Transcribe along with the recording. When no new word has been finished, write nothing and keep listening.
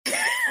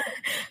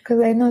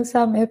because I know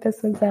some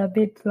episodes are a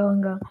bit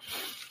longer.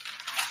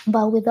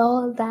 But with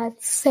all that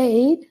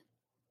said,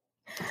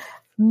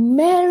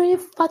 Merry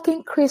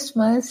fucking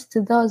Christmas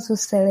to those who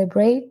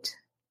celebrate.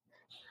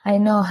 I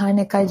know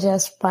Hanukkah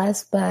just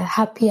passed, but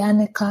happy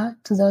Hanukkah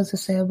to those who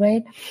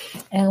celebrate,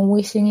 and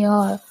wishing you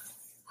all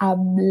a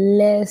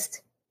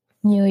blessed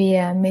new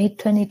year. May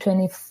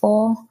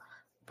 2024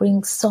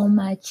 bring so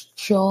much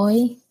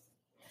joy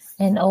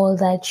and all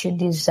that you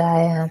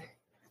desire.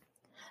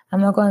 I'm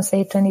not going to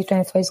say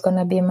 2024 is going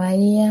to be my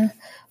year,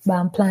 but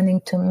I'm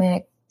planning to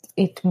make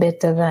it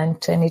better than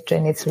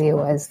 2023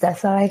 was.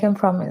 That's all I can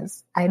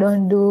promise.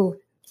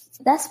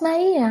 That's my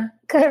year.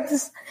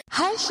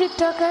 Hi, shit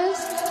talkers.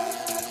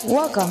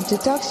 Welcome to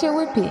Talk Shit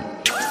with P.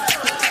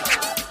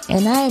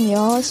 And I am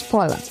your host,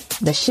 Paula,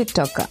 the shit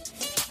talker.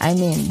 I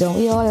mean, don't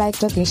we all like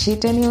talking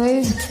shit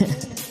anyways?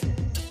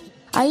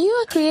 Are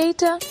you a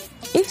creator?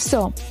 If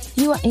so,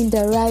 you are in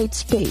the right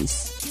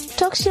space.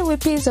 Talk Shit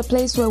with P is a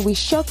place where we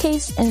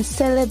showcase and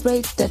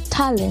celebrate the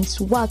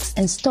talents, works,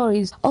 and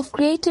stories of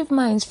creative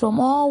minds from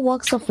all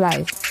walks of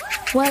life,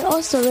 while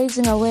also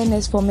raising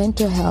awareness for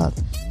mental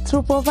health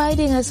through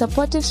providing a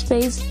supportive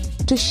space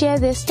to share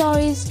their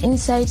stories,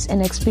 insights,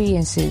 and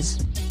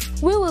experiences.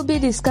 We will be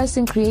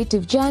discussing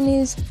creative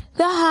journeys,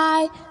 the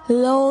high,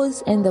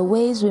 lows, and the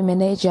ways we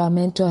manage our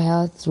mental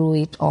health through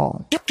it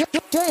all.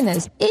 Join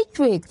us each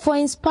week for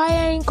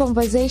inspiring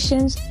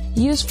conversations,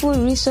 useful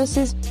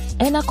resources,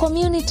 and a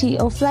community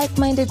of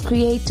like-minded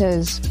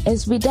creators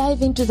as we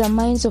dive into the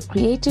minds of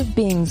creative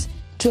beings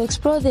to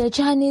explore their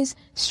journeys,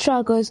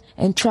 struggles,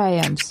 and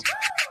triumphs.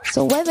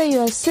 So whether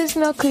you're a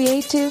seasonal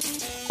creative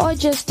or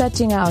just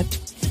starting out,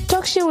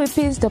 Talk Shit with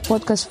P is the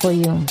podcast for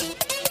you.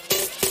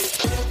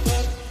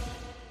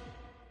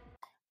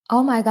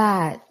 Oh my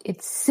God,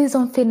 it's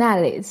season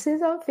finale.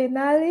 Season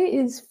finale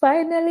is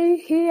finally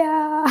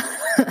here.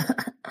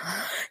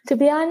 To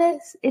be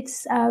honest,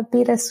 it's a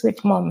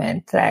bittersweet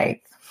moment.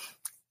 Like,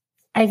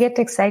 I get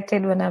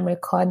excited when I'm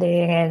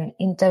recording and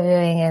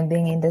interviewing and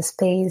being in the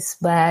space,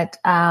 but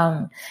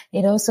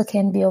it also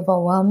can be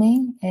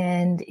overwhelming.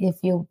 And if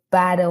you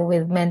battle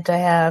with mental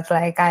health,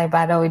 like I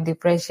battle with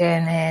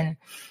depression, and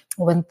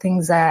when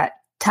things are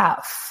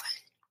tough,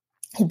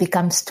 it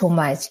becomes too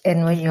much.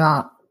 And when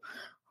you're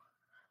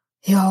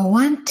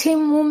one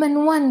team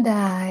woman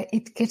wonder,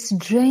 it gets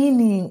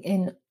draining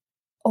and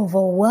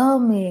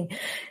overwhelming.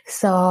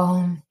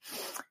 So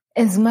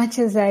as much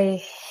as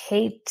I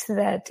hate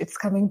that it's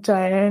coming to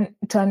an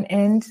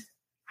end,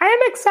 I am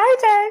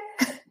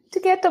excited to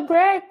get a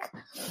break.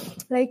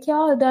 Like,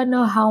 y'all don't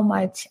know how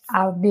much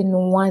I've been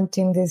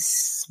wanting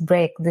this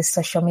break, this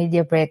social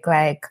media break.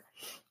 Like,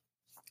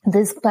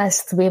 these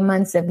past 3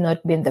 months have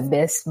not been the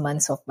best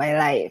months of my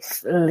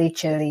life.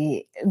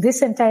 Literally,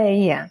 this entire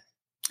year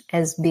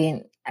has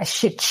been a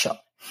shit show.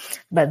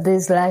 But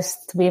these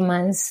last 3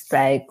 months,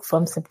 like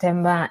from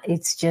September,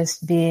 it's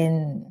just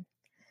been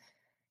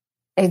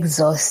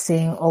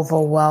exhausting,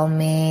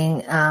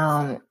 overwhelming.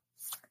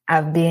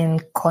 I've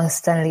been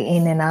constantly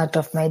in and out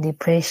of my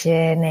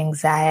depression,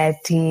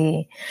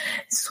 anxiety,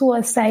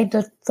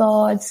 suicidal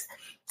thoughts.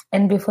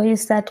 And before you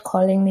start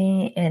calling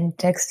me and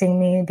texting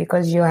me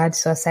because you had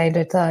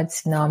suicidal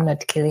thoughts, no, I'm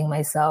not killing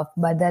myself.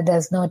 But that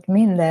does not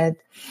mean that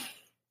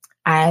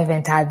I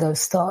haven't had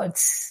those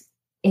thoughts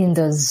in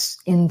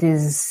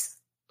these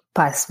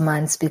past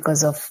months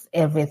because of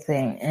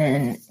everything.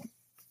 And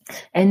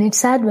it's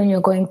sad when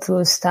you're going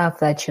through stuff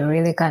that you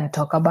really can't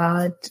talk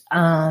about.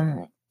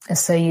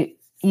 So you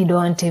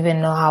don't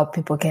even know how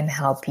people can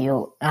help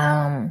you.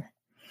 But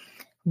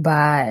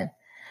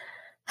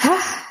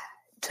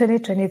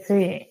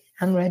 2023,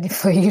 I'm ready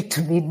for you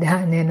to be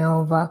done and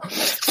over.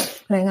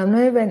 Like, I'm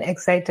not even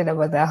excited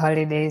about the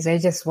holidays. I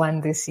just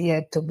want this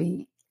year to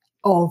be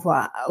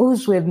over.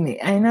 Who's with me?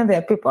 I know there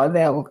are people out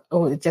there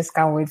who just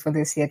can't wait for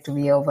this year to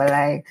be over.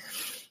 Like,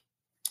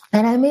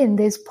 and I mean,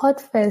 there's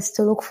Podfest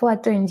to look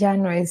forward to in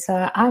January,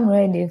 so I'm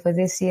ready for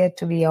this year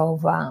to be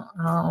over.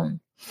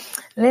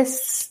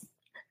 Let's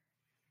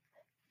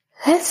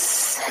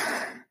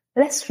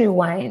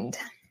rewind.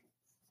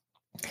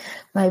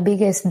 My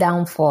biggest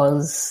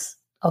downfalls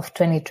of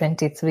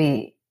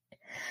 2023,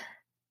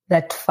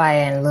 that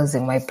fire and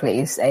losing my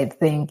place. I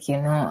think,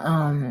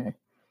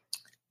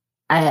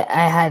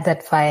 I had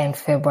that fire in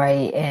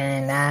February,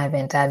 and I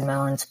haven't had my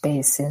own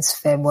space since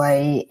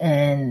February.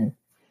 And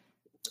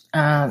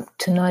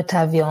to not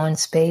have your own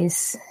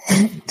space,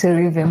 to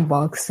live in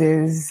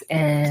boxes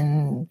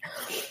and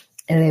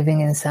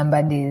living in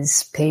somebody's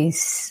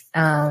space,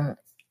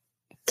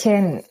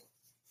 can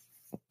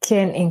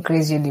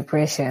increase your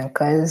depression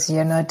because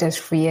you're not as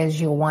free as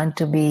you want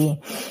to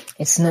be.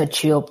 It's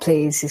not your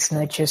place. It's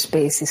not your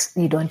space.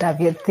 You don't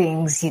have your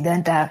things. You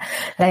don't have,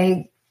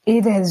 like,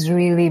 it has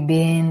really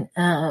been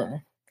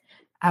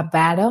a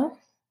battle.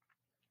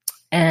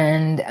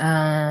 And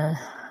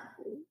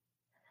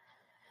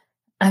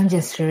I'm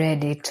just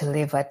ready to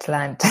leave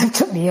Atlanta,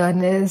 to be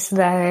honest.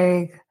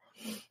 Like,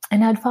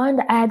 and I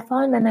had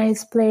found a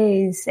nice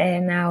place,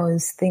 and I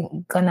was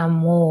gonna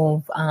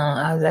move.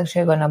 I was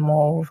actually gonna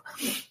move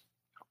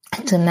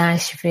to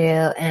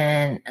Nashville,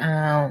 and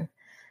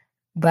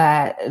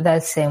but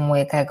that same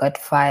week I got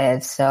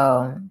fired.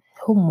 So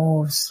who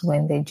moves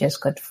when they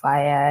just got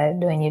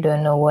fired, when you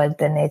don't know what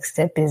the next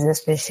step is,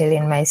 especially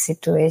in my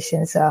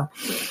situation? So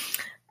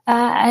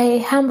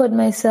I humbled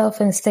myself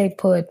and stayed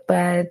put,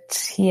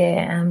 but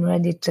yeah, I'm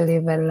ready to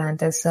leave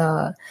Atlanta.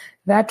 So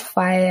that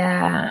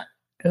fire,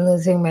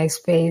 losing my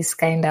space,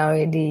 kind of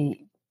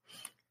already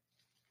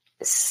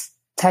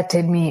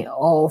started me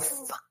off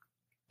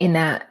in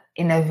a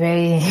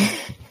very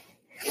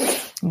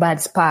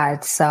bad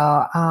spot.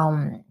 So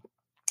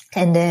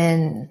and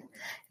then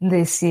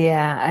this year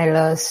I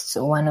lost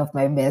one of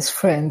my best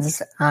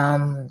friends.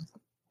 Her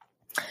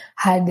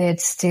dad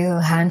still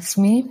haunts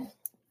me,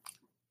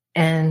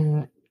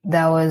 and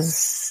that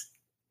was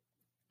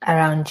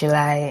around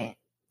July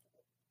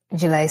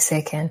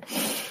 2nd,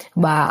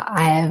 but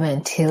I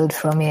haven't healed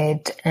from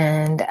it,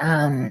 and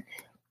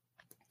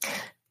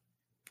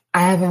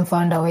I haven't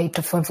found a way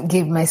to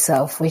forgive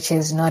myself, which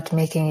is not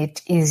making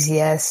it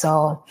easier.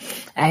 So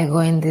I go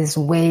in these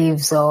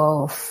waves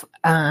of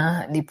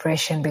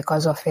depression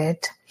because of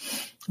it.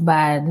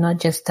 But not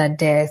just the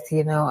death,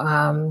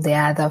 the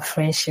other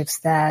friendships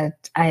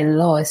that I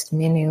lost,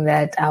 meaning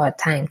that our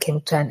time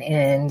came to an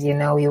end.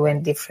 We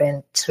went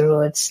different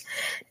routes.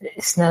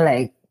 It's not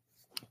like,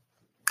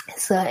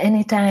 so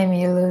anytime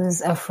you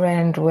lose a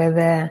friend,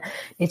 whether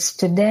it's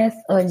to death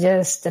or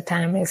just the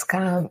time has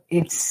come,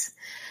 it's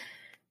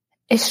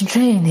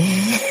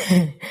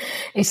draining.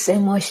 It's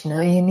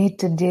emotional. You need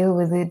to deal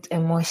with it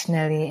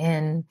emotionally,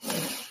 and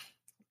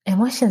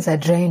emotions are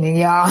draining,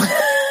 y'all.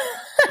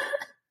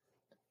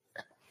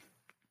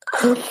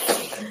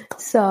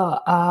 So,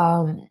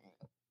 I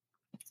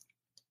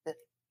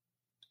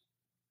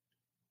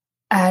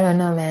don't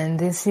know, man.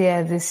 This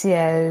year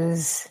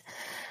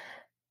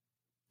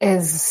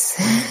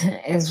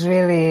is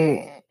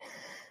really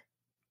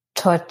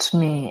taught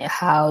me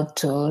how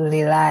to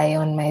rely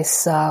on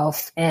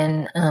myself,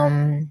 and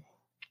I'm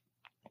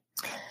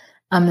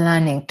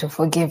learning to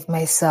forgive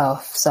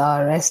myself. So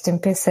rest in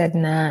peace,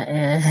 Edna,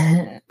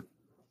 and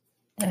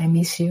I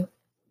miss you.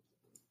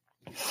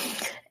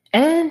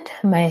 And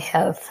my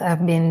health.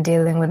 I've been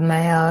dealing with my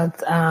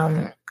health.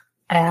 I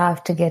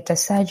have to get a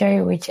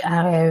surgery, which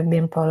I have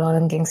been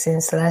prolonging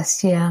since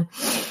last year.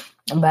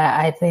 But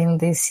I think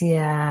this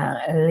year,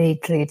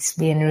 lately, it's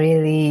been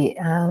really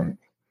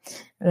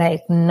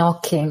like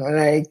knocking,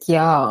 like,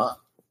 yo,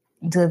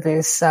 do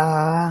this.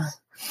 And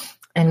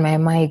my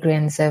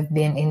migraines have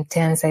been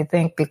intense, I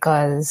think,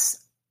 because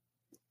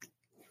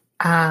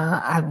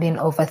I've been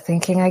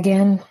overthinking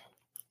again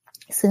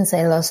since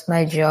I lost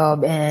my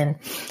job, and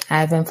I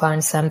haven't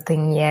found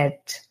something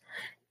yet.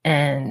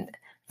 And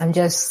I'm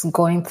just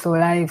going through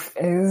life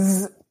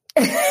as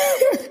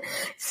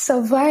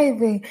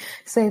surviving.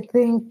 So I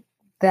think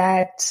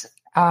that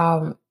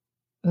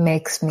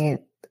makes me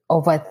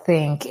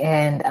overthink,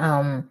 and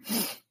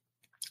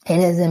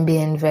it hasn't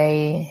been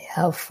very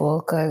helpful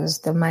because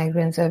the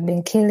migraines have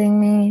been killing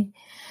me,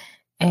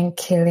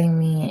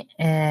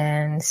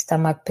 and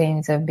stomach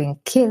pains have been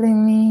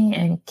killing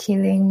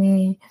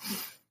me,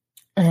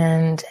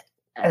 and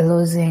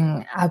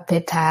losing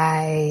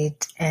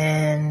appetite,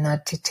 and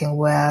not eating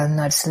well,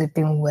 not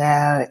sleeping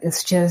well.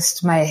 It's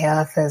just my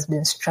health has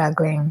been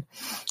struggling.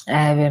 I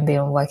haven't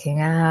been working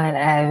out. I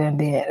haven't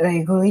been,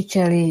 like,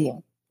 literally,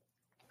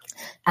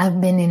 I've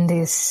been in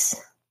this,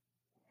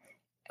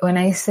 when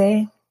I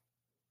say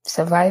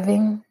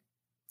surviving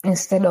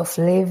instead of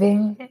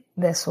living,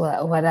 that's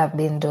what I've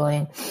been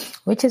doing,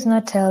 which is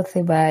not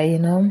healthy, but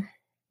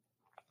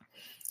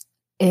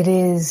it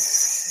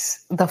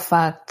is the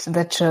fact,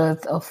 the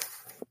truth of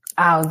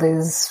how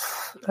these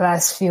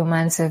last few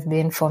months have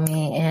been for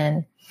me,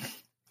 and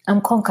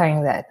I'm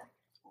conquering that.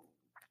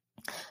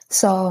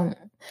 So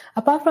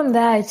apart from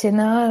that,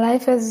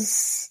 life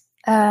is,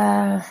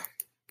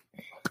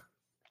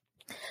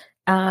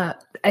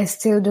 I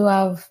still do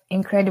have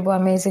incredible,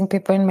 amazing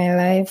people in my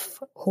life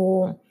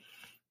who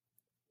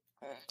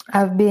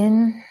have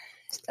been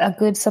a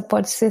good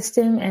support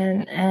system,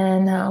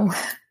 and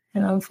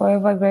I'm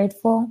forever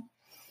grateful.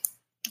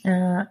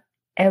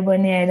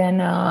 Ebony, I don't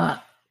know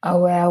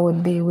where I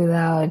would be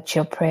without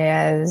your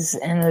prayers,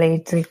 and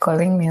lately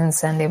calling me on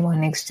Sunday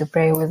mornings to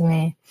pray with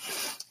me,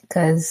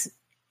 because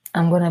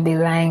I'm going to be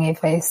lying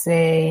if I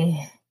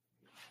say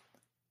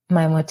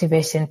my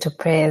motivation to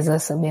pray has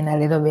also been a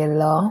little bit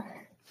low.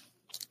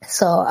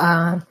 So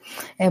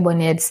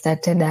Ebony had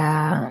started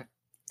a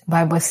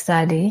Bible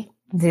study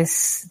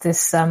this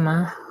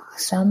summer,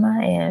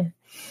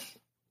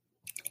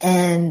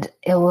 and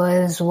it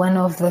was one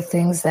of the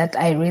things that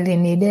I really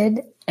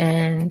needed.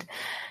 And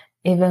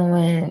even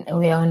when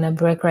we are on a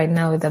break right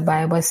now with the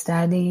Bible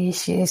study,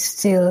 she's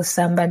still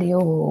somebody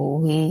who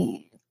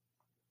we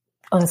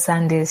on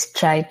Sundays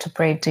try to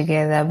pray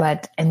together.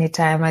 But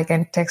anytime I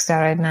can text her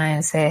right now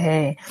and say,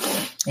 hey,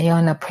 you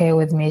want to pray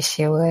with me,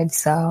 she would.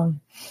 So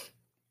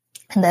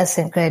that's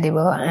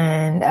incredible.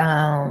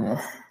 And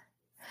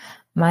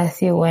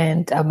Matthew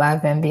went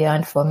above and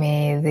beyond for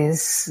me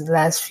these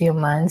last few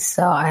months.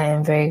 So I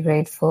am very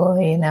grateful,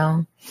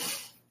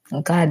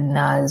 God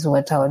knows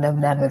what I would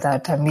have done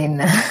without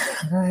Amina.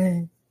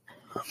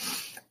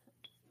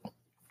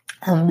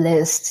 I'm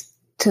blessed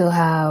to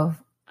have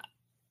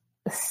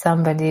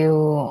somebody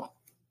who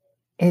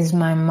is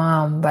my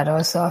mom, but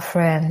also a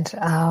friend.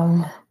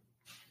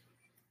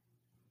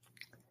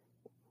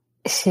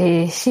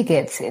 She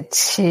gets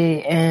it.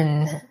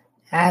 And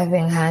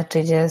having her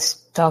to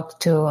just talk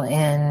to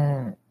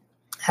and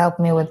help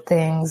me with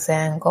things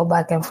and go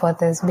back and forth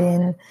has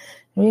been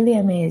really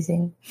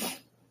amazing.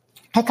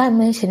 I can't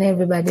mention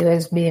everybody who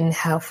has been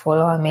helpful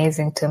or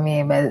amazing to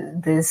me,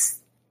 but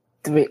these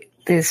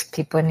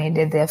people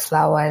needed their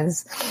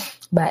flowers.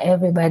 But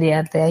everybody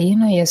out there, you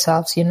know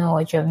yourselves, you know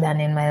what you've done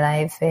in my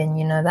life, and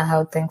you know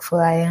how thankful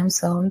I am.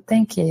 So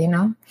thank you,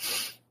 Now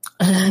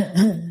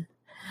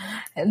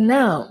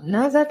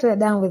that we're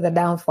done with the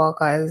downfall,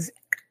 because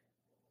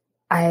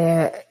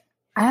I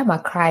am a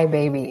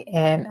crybaby,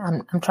 and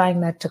I'm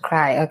trying not to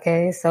cry.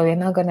 Okay, so we're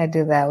not gonna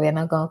do that. We're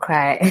not gonna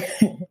cry.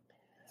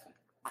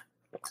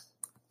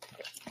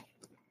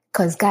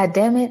 Because God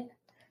damn it,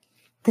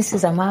 this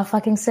is a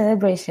motherfucking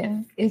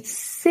celebration. It's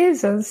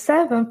season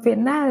 7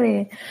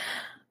 finale.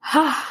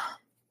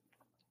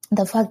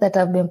 The fact that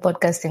I've been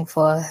podcasting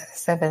for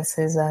 7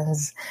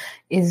 seasons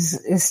is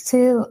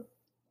still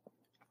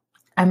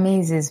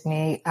amazes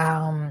me.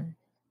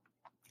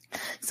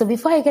 So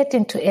before I get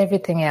into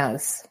everything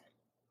else,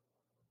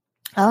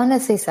 I want to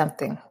say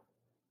something.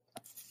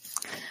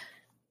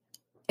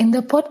 In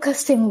the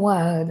podcasting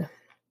world,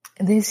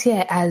 this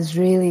year has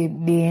really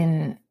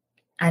been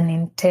an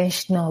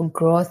intentional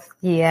growth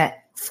year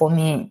for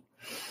me.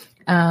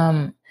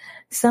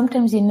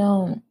 Sometimes, we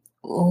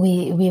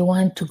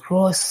want to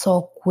grow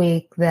so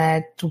quick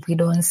that we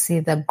don't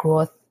see the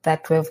growth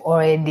that we've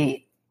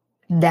already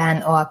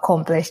done or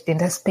accomplished in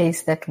the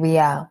space that we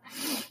are.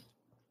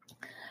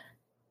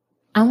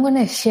 I'm going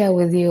to share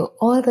with you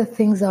all the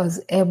things I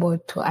was able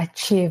to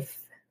achieve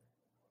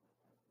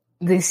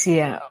this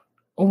year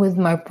with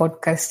my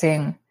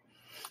podcasting.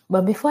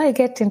 But before I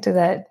get into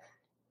that,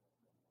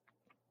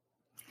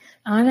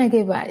 I want to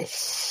give a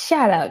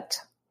shout out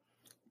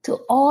to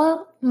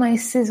all my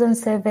season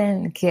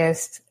 7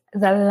 guests.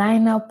 The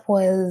lineup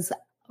was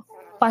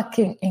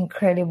fucking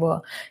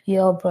incredible. You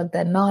all brought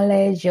the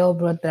knowledge, you all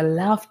brought the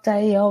laughter,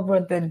 you all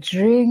brought the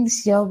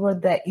drinks, you all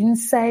brought the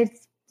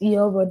insights, you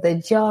all brought the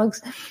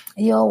jokes.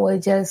 You all were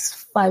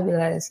just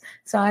fabulous.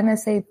 So I want to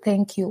say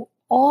thank you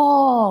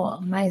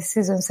all my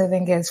season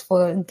 7 guests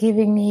for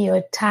giving me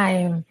your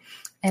time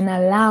and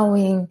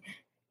allowing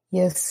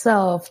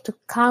yourself to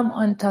come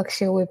on Talk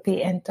Shit with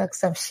me and talk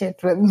some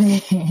shit with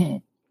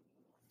me.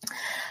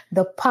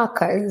 The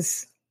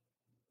Packers,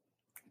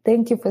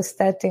 thank you for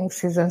starting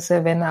season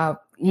 7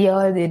 up.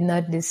 Y'all did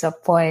not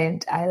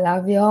disappoint. I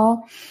love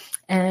y'all.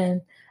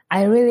 And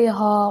I really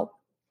hope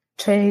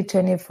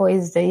 2024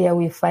 is the year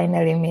we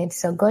finally meet.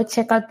 So go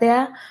check out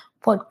their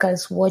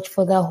podcast, Watch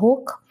for the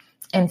Hook.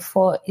 And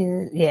so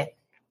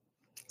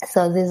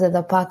these are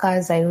the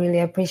Packers. I really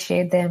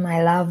appreciate them.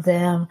 I love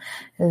them.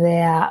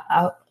 They are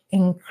an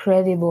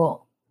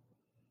incredible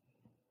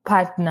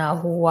partner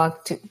who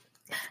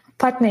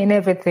partner in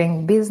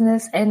everything,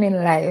 business and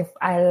in life.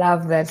 I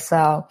love that.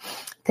 So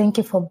thank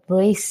you for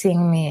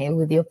bracing me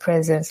with your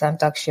presence and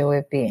Talk Shit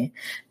with me.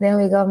 Then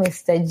we got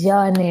Mr.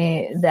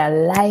 Johnny,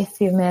 the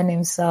lifey man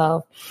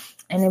himself.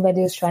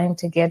 Anybody who's trying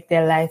to get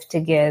their life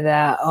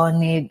together or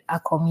need a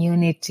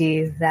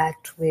community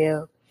that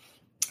will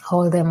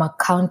hold them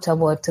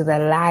accountable to the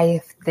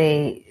life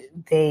they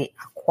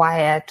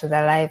acquire, to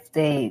the life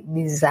they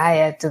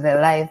desire, to the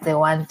life they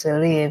want to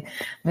live,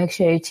 make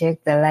sure you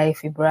check the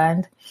Lifey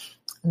brand.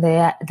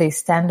 They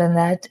stand on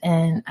that,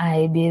 and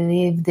I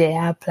believe they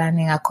are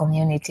planning a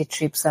community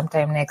trip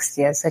sometime next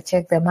year. So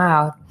check them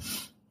out.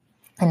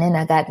 And then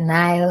I got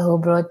Niall, who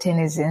brought in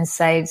his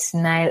insights.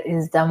 Niall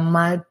is the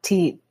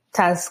multitasker,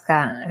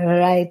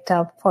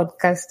 writer,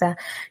 podcaster.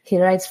 He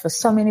writes for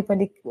so many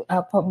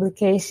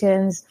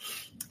publications.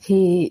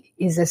 He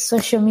is a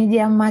social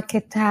media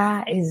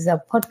marketer, is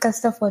a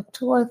podcaster for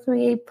 2 or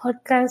 3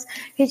 podcasts.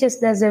 He just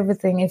does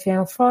everything. If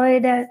you're in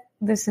Florida,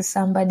 this is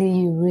somebody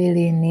you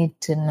really need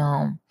to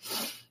know.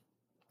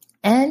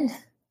 And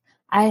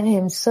I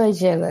am so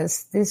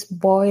jealous. This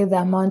boy, the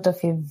amount of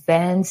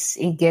events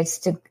he gets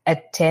to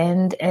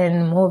attend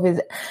and movies.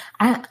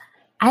 I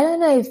don't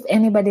know if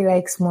anybody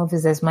likes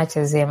movies as much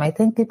as him. I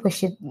think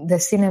the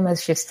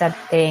cinemas should start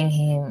paying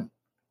him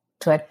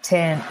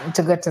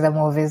to go to the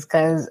movies,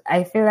 because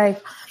I feel like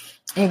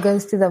he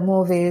goes to the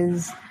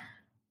movies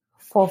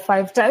 4 or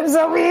 5 times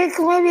a week,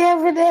 maybe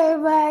every day,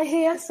 but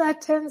he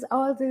attends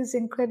all these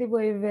incredible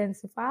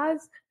events. If I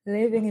was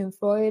living in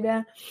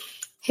Florida,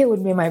 he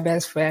would be my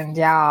best friend,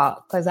 yeah,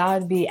 because I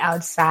would be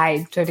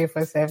outside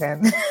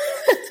 24/7.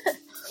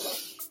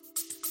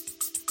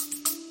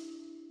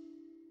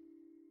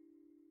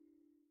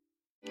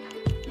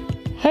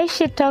 Hey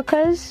shit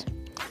talkers,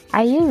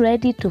 are you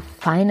ready to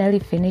finally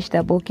finish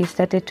the book you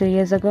started 2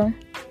 years ago?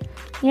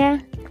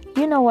 Yeah,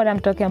 you know what I'm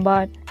talking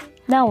about.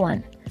 That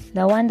one.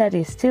 The one that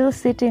is still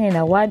sitting in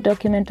a Word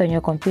document on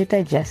your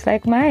computer just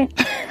like mine.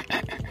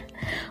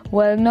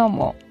 Well, no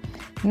more.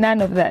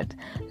 None of that.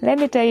 Let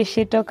me tell you,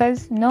 shit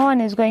talkers, no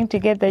one is going to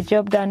get the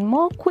job done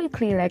more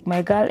quickly like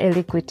my girl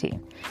Eliquity.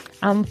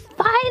 I'm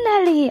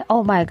finally,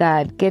 oh my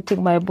God,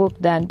 getting my book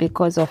done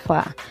because of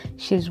her.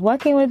 She's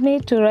working with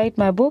me to write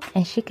my book,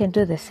 and she can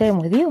do the same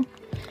with you.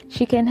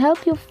 She can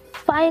help you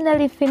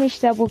finally finish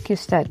the book you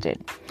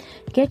started.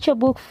 Get your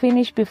book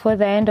finished before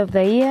the end of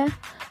the year.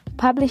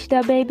 Publish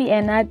the baby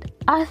and add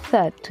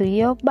author to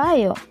your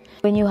bio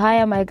when you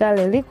hire my girl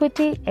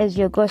Eliquity as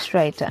your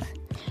ghostwriter.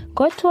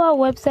 Go to our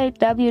website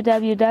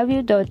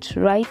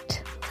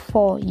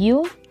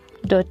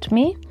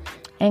www.writeforyou.me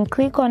and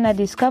click on a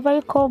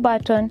discovery call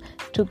button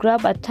to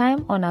grab a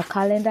time on our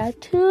calendar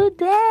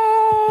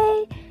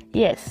today.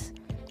 Yes,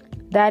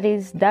 that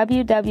is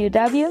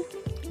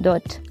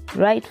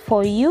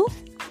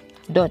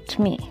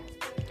www.writeforyou.me.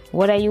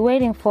 What are you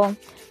waiting for?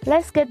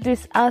 Let's get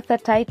this author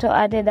title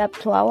added up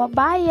to our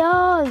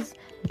bios.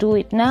 Do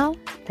it now.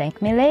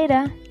 Thank me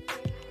later.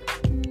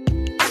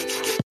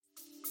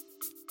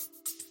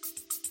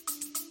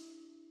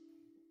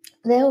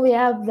 Then we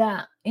have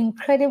the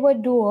incredible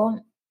duo,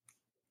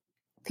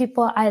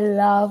 people I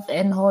love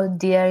and hold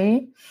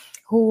dearly,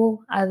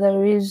 who are the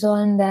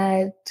reason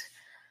that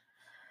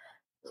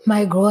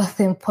my growth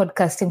in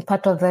podcasting,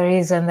 part of the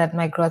reason that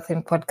my growth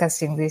in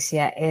podcasting this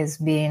year has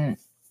been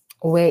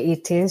where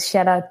it is.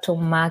 Shout out to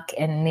Mark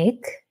and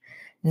Nick,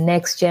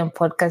 Next Gen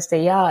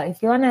Podcaster. Yeah,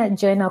 if you want to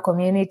join a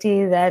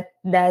community that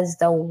does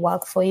the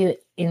work for you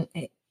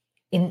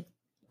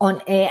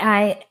on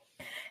AI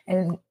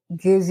and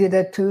gives you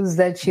the tools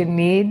that you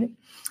need.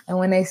 And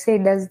when I say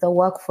does the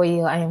work for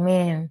you, I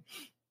mean,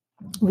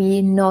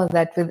 we know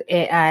that with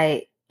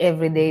AI,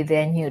 every day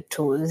there are new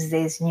tools,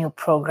 there's new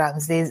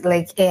programs, there's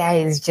like AI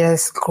is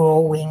just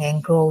growing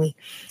and growing.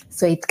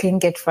 So it can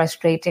get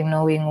frustrating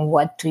knowing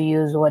what to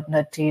use, what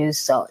not to use.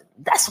 So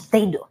that's what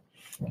they do.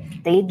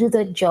 They do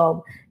the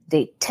job,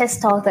 they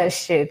test out that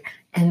shit,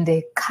 and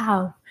they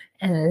come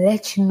and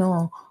let you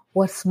know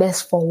what's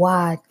best for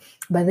what.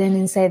 But then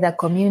inside the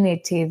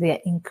community, there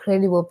are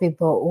incredible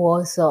people who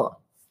also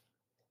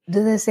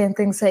do the same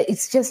thing. So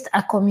it's just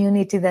a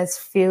community that's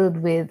filled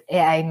with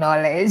AI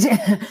knowledge.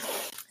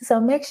 So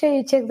make sure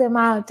you check them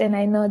out. And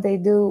I know they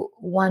do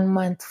 1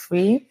 month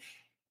free.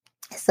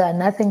 So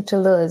nothing to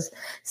lose.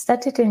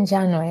 Start it in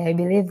January. I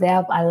believe they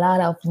have a lot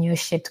of new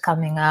shit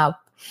coming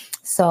up.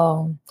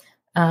 So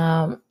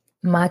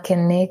Mark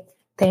and Nick,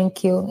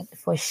 thank you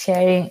for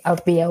sharing a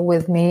beer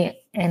with me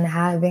and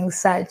having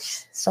so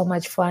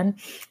much fun.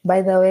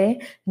 By the way,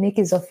 Nick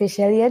is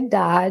officially a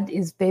dad.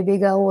 His baby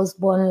girl was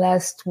born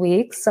last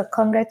week. So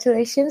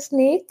congratulations,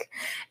 Nick.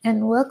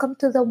 And welcome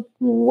to the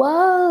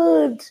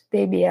world,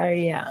 baby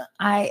Aria.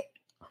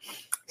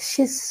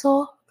 She's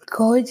so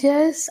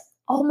gorgeous.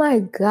 Oh my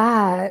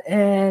God.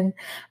 And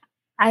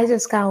I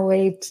just can't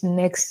wait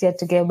next year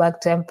to get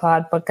back to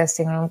Empowered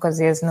Podcasting Room because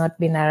he has not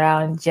been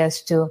around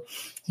just to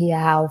hear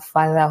how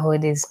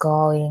fatherhood is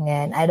going.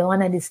 And I don't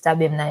want to disturb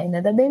him now. You know,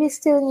 the baby's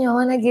still new. I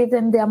want to give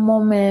them their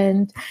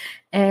moment.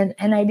 And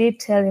I did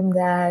tell him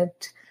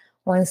that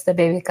once the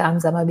baby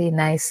comes, I'm going to be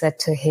nicer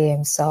to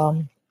him.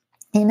 So,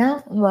 you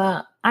know,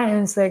 but I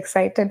am so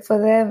excited for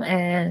them.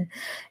 And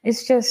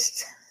it's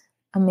just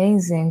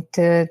amazing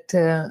to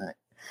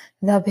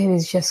that baby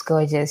is just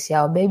gorgeous,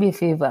 y'all. Baby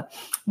fever.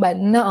 But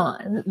no,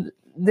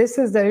 this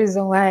is the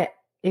reason why,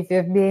 if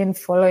you've been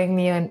following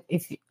me on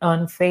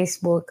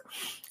Facebook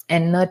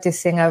and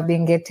noticing I've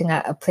been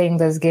playing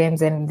those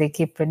games and they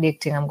keep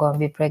predicting I'm going to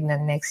be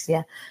pregnant next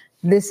year.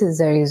 This is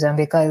the reason,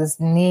 because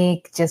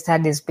Nick just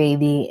had his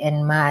baby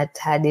and Matt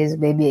had his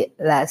baby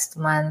last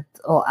month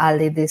or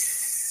early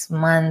this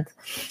month.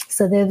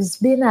 So there's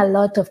been a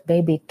lot of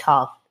baby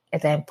talk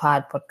at the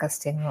Empowered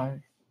Podcasting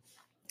Room.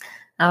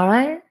 All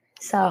right.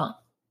 So,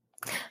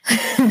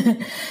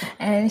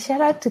 and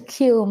shout out to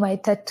Q, my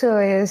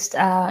tattooist,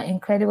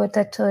 incredible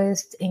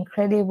tattooist,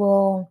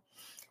 incredible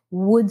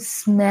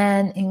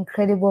woodsman,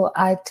 incredible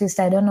artist.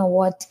 I don't know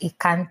what he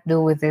can't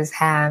do with his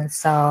hands.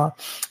 So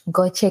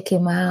go check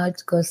him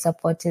out, go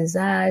support his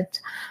art,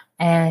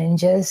 and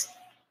just,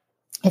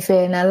 if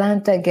you're in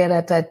Atlanta, get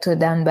a tattoo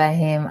done by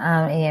him.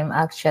 I am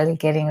actually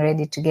getting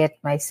ready to get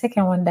my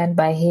second one done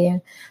by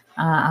him.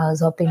 I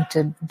was hoping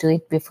to do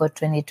it before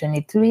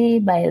 2023,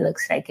 but it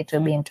looks like it will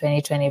be in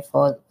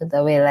 2024 with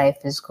the way life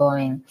is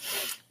going.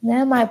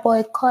 Then my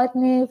boy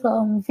Courtney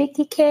from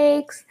Vicky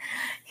Cakes,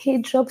 he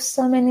dropped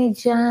so many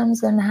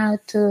gems on how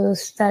to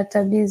start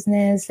a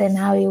business and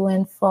how he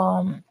went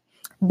from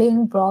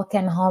being broke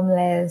and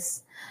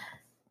homeless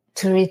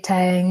to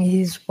retiring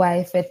his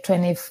wife at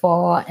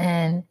 24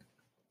 and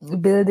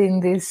building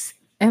this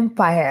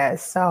empire.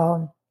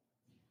 So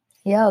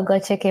yeah, go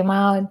check him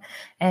out.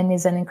 And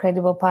he's an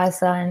incredible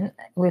person.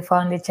 We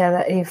found each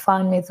other. He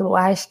found me through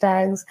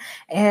hashtags.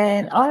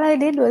 And all I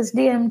did was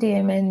DM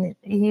him and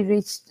he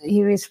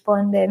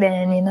responded,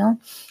 and, you know,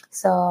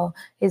 so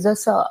he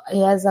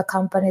has a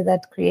company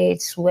that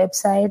creates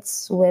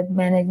websites, web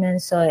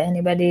management. So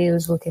anybody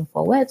who's looking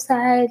for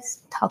websites,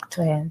 talk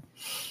to him.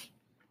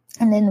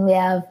 And then we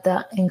have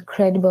the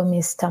incredible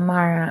Miss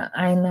Tamara.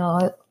 I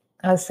know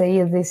I'll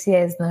say this year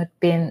has not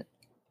been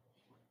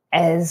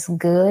as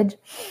good,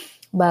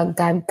 but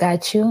God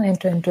got you, and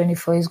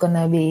 2024 is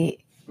gonna be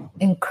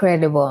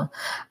incredible.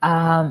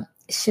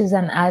 She's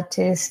an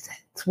artist,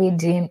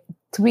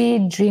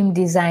 3Dream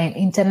Design,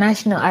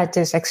 international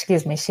artist,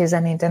 excuse me. She's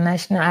an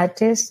international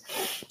artist,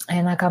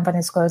 and her company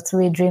is called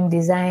 3Dream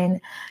Design.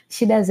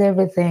 She does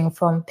everything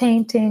from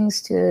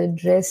paintings to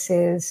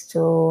dresses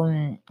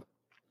to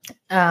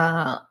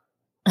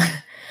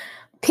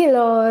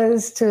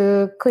pillows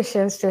to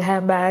cushions to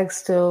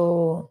handbags to,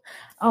 oh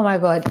my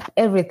God,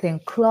 everything,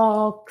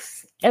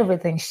 clocks,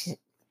 everything,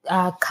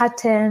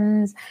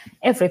 curtains,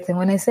 everything.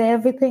 When I say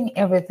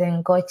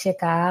everything, go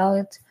check her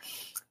out.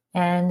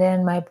 And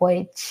then my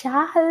boy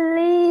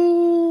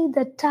Charlie,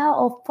 the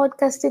Tower of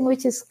Podcasting,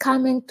 which is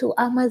coming to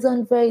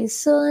Amazon very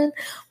soon.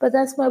 But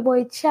that's my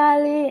boy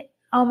Charlie.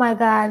 Oh my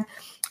God.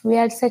 We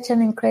had such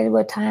an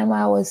incredible time.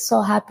 I was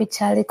so happy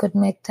Charlie could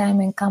make time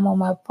and come on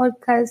my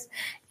podcast.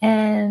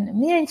 And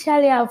me and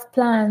Charlie have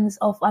plans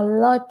of a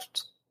lot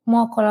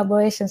more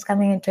collaborations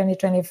coming in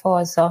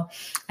 2024. So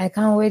I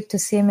can't wait to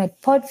see him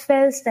at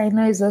Podfest. I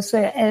know he's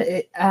also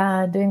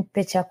doing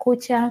Pecha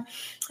Kucha,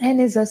 and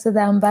he's also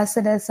the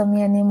ambassador. So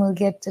me and him will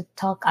get to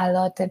talk a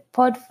lot at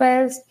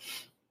Podfest.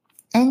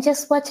 And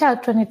just watch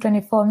out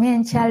 2024. Me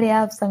and Charlie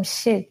have some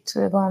shit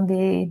we're going to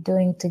be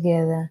doing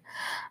together.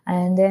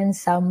 And then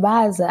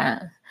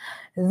Sambaza.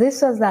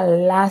 This was a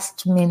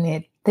last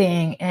minute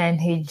thing, and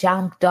he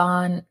jumped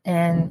on,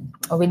 and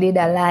we did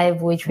a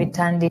live, which we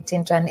turned it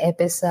into an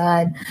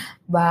episode.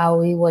 But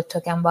we were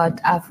talking about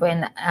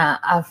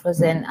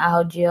Afros and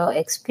audio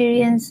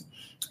experience,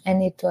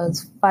 and it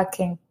was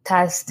fucking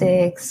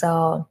tastic.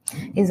 So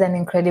he's an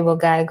incredible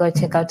guy. Go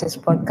check out his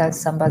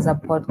podcast, Sambaza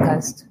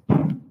Podcast.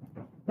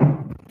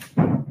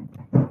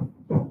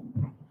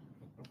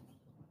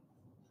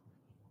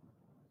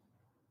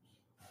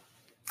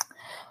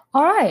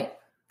 All right.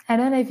 I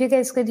don't know if you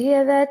guys could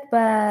hear that,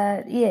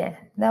 but yeah,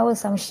 that was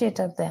some shit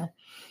up there.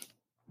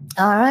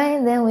 All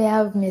right. Then we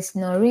have Miss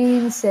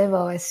Noreen, Save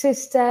Our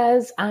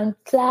Sisters,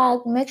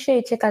 Unplugged. Make sure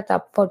you check out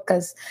our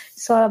podcast.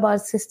 It's all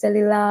about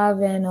sisterly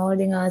love and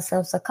holding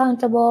ourselves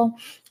accountable,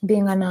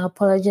 being an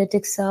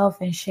apologetic self,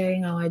 and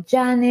sharing our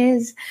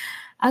journeys.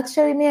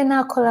 Actually, me and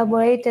her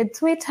collaborated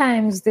 3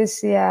 times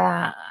this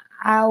year.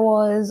 I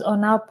was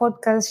on our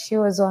podcast. She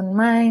was on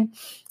mine.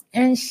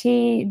 And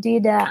she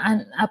did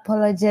an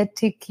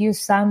apologetic youth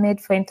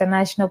summit for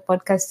International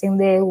Podcasting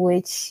Day,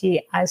 which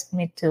she asked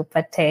me to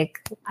partake.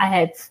 I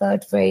had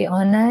felt very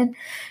honored,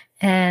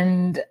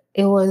 and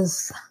it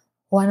was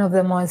one of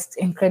the most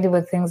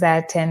incredible things I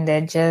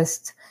attended.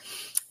 It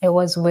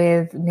was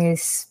with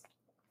Miss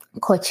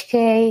Coach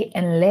K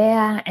and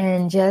Leah,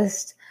 and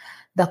just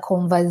the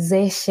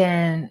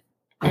conversation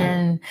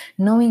and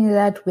knowing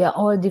that we are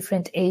all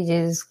different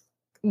ages,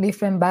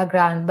 different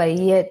background, but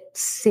yet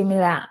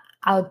similar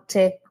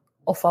outtake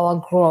of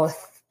our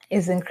growth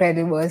is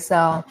incredible.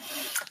 So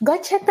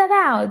go check that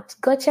out.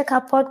 Go check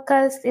our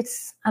podcast.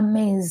 It's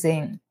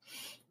amazing.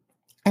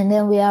 And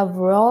then we have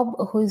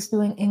Rob, who's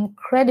doing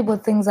incredible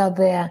things out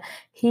there.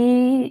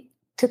 He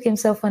took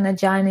himself on a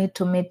journey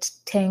to meet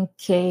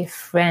 10K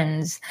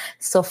friends.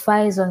 So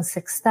far he's on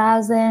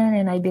 6,000,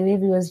 and I believe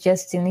he was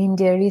just in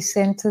India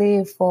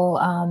recently for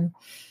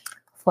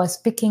a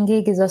speaking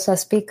gig. He's also a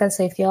speaker.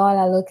 So if you all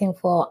are looking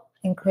for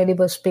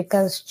incredible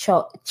speakers,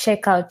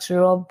 check out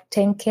Rob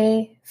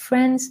 10K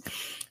Friends.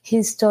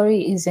 His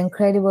story is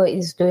incredible.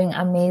 He's doing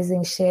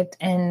amazing shit,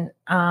 and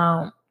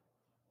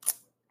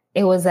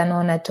it was an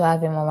honor to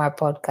have him on my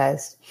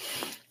podcast.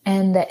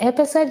 And the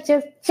episode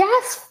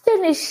just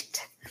finished.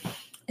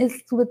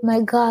 It's with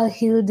my girl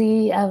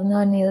Hildy. I've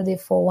known Hildy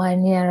for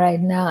 1 year right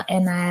now,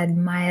 and I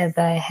admire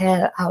the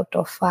hell out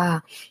of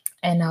her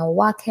and her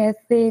work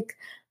ethic.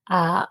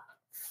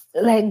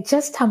 Like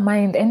just her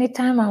mind.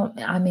 Anytime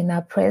I'm in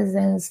her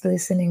presence,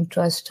 listening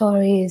to her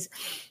stories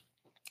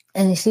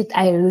and shit,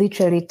 I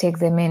literally take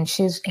them in.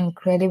 She's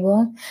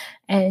incredible,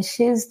 and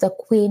she's the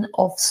queen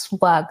of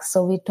swag.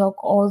 So we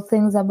talk all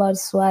things about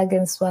swag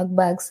and swag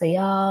bags. So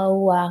y'all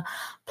who are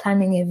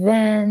planning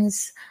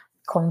events,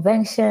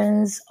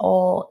 conventions,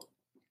 or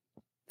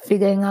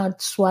figuring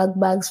out swag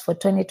bags for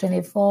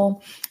 2024,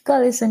 go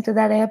listen to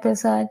that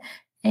episode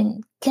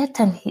and get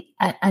an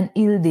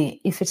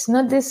Hildy. If it's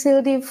not this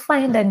Hildy,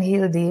 find an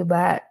Hildy,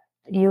 but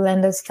you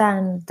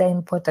understand the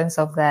importance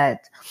of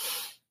that.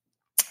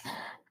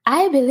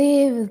 I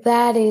believe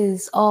that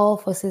is all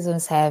for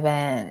season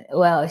 7.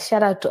 Well,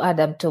 shout out to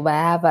Adam too, but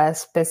I have a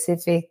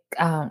specific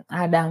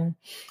Adam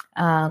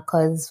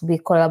because we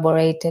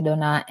collaborated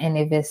on our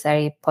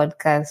anniversary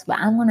podcast, but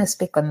I'm going to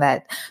speak on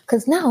that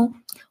because now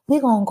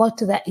we're going to go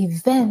to the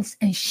events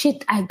and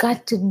shit I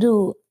got to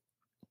do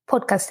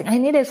podcasting. I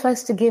needed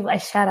first to give a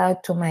shout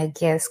out to my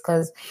guests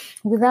because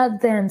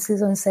without them,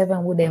 season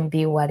 7 wouldn't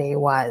be what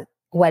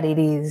it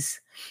is.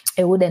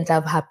 It wouldn't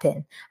have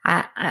happened.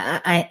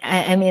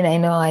 I mean, I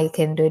know I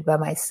can do it by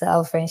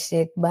myself and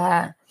shit,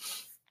 but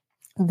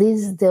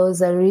there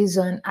was a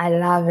reason I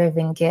love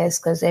having guests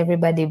because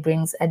everybody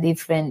brings a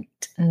different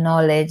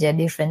knowledge, a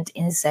different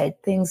insight,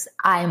 things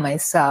I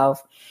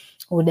myself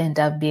wouldn't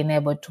have been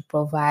able to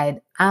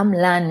provide. I'm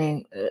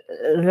learning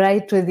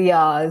right with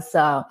y'all.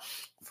 So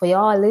for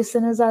y'all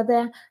listeners out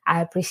there,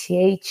 I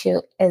appreciate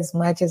you as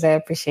much as I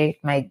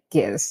appreciate my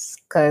guests,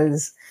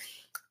 because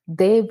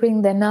they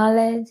bring the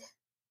knowledge.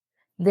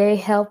 They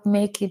help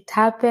make it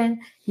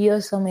happen. You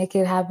also make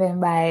it happen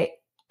by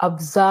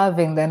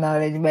observing the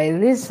knowledge, by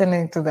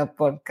listening to the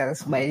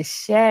podcast, by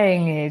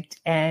sharing it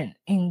and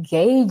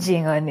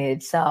engaging on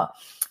it. So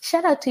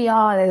shout out to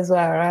y'all as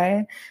well,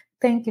 right?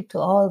 Thank you to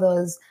all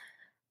those,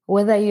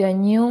 whether you're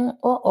new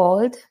or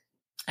old.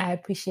 I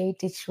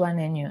appreciate each one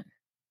of you.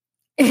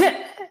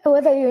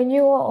 Whether you're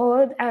new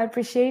or old, I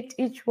appreciate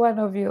each one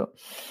of you.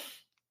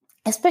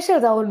 Especially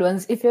the old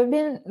ones. If you've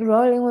been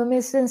rolling with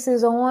me since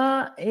season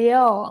 1,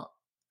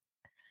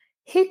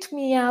 hit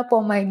me up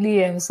on my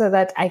DM so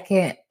that I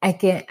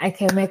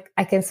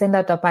can send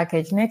out a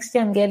package. Next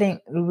year I'm getting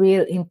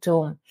real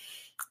into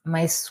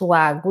my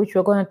swag, which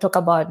we're going to talk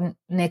about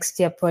next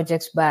year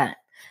projects. But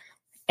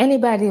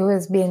anybody who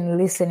has been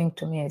listening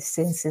to me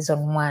since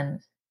season 1,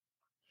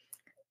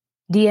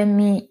 DM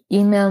me,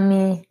 email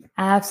me.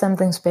 I have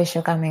something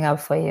special coming up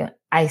for you.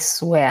 I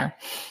swear.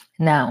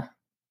 Now,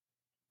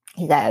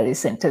 you gotta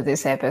listen to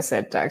this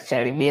episode to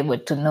actually be able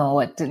to know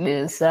what to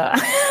do. So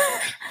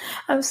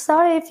I'm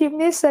sorry if you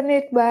missed on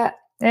it, but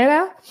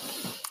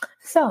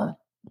So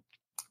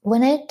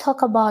when I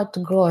talk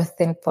about growth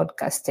in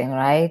podcasting,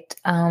 right?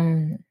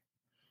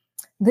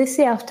 This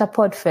year after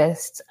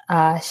Podfest,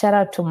 shout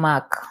out to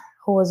Mark,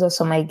 who was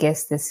also my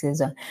guest this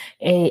season.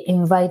 He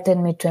invited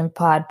me to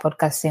Empowered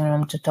Podcasting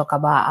Room to talk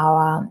about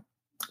our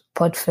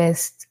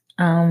Podfest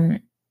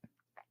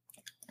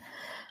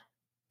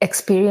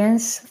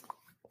experience,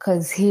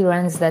 because he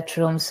runs that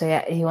room.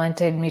 So he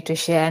wanted me to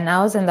share, and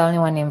I wasn't the only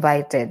one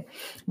invited.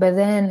 But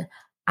then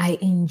I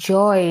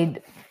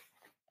enjoyed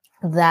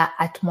the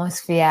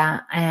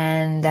atmosphere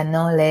and the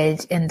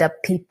knowledge and the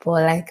people.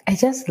 Like, I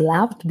just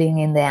loved being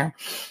in there.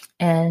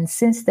 And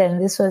since then,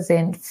 this was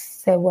in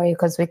February,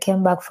 because we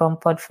came back from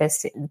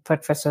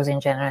Podfest was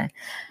in January.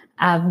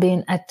 I've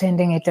been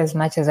attending it as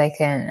much as I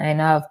can. I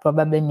know I've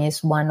probably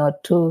missed 1 or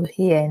 2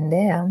 here and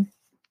there,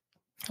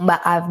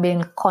 but I've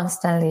been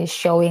constantly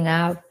showing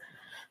up,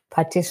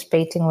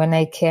 participating when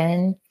I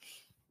can.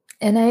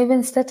 And I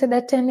even started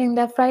attending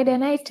the Friday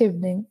night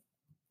evening,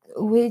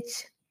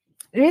 which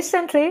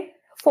recently,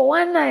 for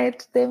one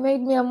night, they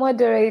made me a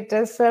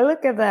moderator. So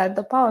look at that,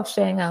 the power of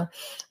showing up.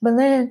 But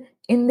then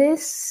in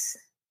this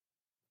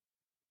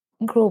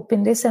group,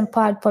 in this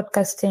Empowered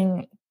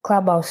Podcasting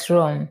Clubhouse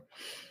room,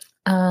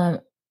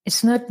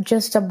 it's not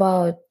just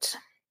about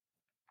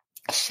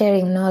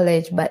sharing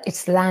knowledge, but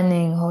it's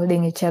learning,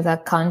 holding each other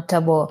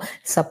accountable,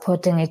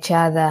 supporting each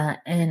other,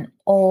 and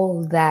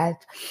all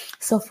that.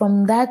 So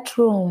from that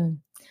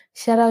room,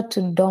 shout out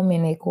to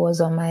Dominic, who was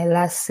on my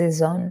last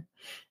season.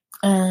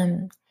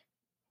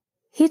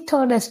 He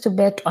told us to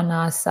bet on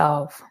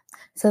ourselves.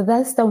 So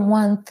that's the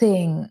one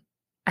thing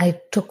I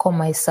took on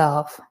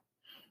myself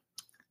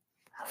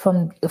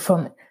from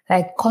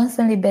like,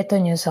 constantly bet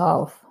on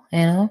yourself,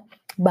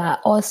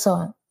 but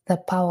also the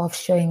power of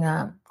showing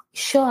up.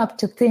 Show up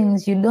to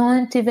things you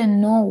don't even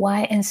know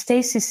why. And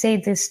Stacey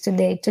said this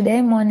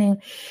today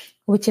morning,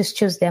 which is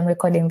Tuesday. I'm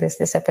recording this.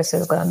 This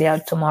episode is going to be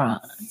out tomorrow.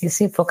 You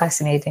see,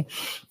 procrastinating.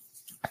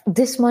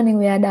 This morning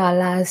we had our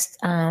last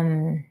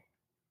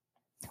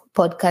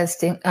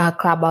podcasting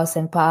Clubhouse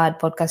Empowered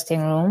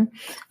Podcasting Room,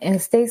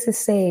 and Stacey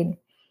said,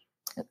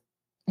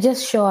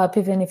 just show up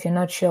even if you're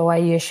not sure why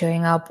you're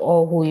showing up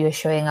or who you're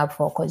showing up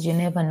for, because you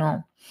never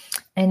know.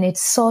 And it's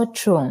so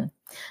true.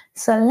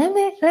 So let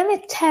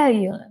me tell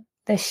you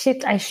the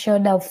shit I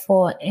showed up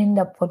for in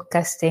the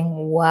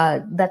podcasting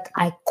world that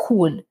I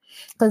could,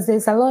 because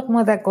there's a lot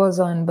more that goes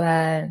on,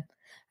 but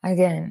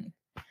again,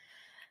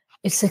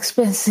 it's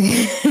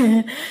expensive.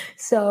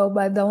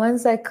 But the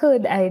ones I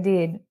could, I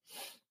did.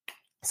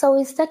 So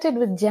we started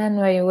with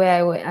January,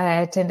 where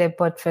I attended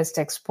Podfest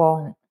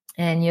Expo,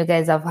 and you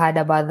guys have heard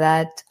about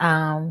that.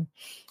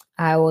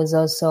 I was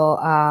also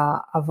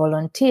a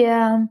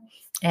volunteer,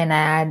 and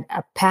I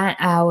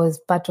was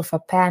part of a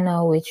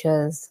panel, which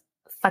was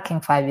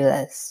fucking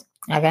fabulous.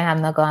 Again,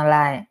 I'm not gonna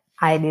lie,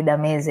 I did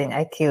amazing.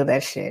 I killed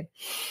that shit.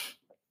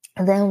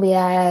 And then we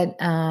had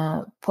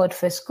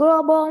Podfest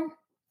Global,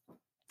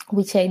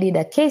 which I did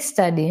a case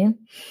study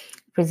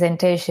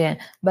presentation.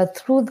 But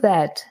through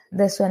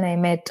that's when I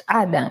met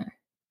Adam,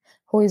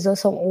 who is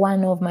also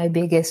one of my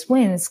biggest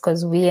wins,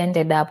 because we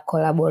ended up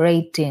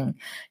collaborating.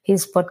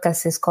 His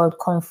podcast is called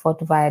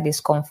Comfort via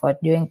Discomfort.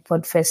 During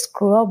Podfest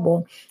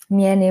Global,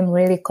 me and him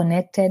really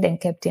connected and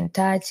kept in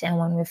touch. And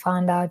when we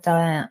found out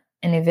our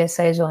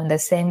anniversaries were on the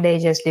same day,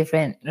 just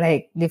different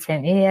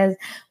years,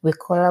 we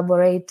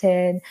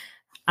collaborated.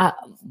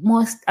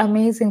 Most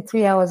amazing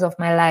 3 hours of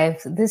my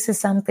life. This is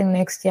something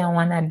next year I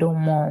want to do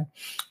more.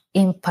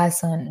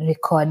 In-person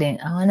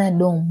recording. I want to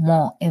do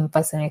more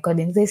in-person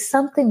recording. There's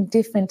something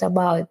different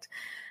about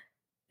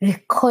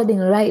recording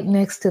right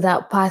next to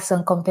that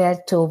person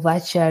compared to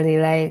virtually,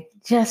 like,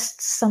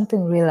 just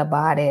something real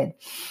about it.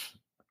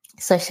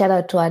 So shout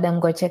out to Adam.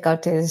 Go check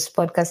out his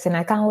podcast. And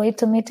I can't wait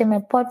to meet him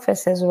at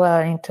Podfest as well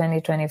in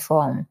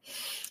 2024.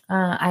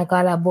 I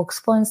got a book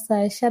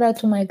sponsor. Shout out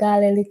to my girl,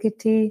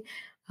 Elikiti.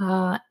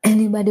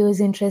 Anybody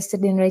who's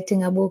interested in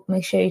writing a book,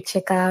 make sure you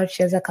check her out.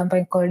 She has a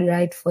company called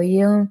Write For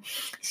You.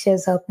 She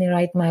has helped me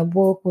write my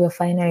book. We're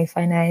finally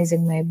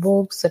finalizing my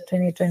book. So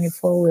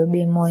 2024 will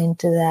be more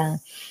into the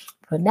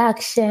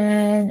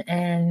production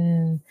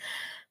and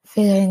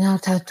figuring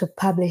out how to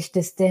publish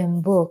this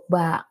damn book.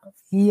 But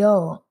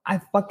yo, I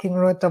fucking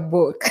wrote a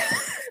book.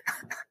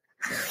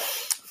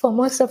 For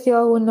most of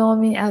y'all who know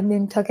me, I've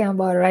been talking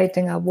about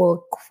writing a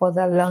book for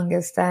the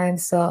longest time.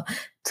 So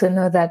to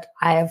know that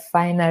I have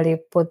finally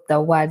put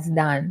the words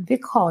down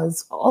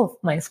because of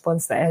my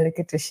sponsor,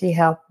 Elikita, she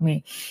helped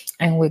me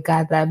and we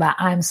got that. But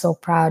I'm so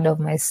proud of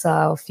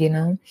myself, you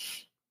know.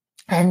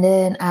 And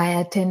then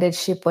I attended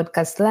She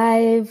Podcast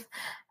Live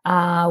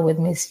with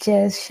Miss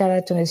Jess. Shout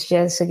out to Miss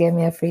Jess who gave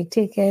me a free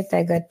ticket.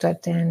 I got to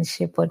attend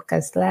She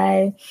Podcast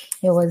Live.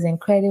 It was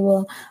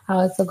incredible. I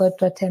also got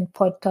to attend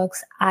Pod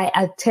Talks. I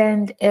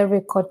attend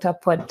every quarter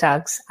Pod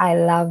Talks. I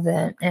love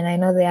them. And I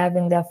know they're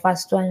having their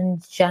first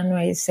one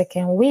January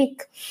 2nd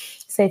week.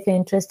 So if you're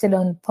interested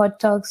on Pod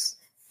Talks,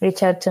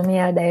 reach out to me.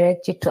 I'll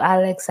direct you to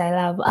Alex. I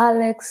love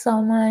Alex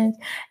so much.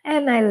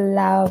 And I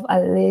love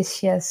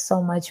Alicia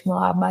so much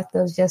more. Her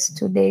birthday was just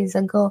 2 days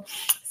ago.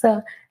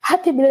 So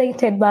happy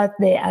belated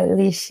birthday,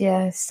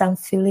 Alicia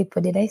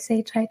Sanfilippo. Did I say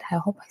it right? I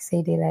hope I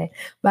said it right.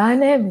 But her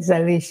name is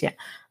Alicia.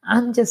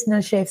 I'm just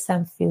not sure if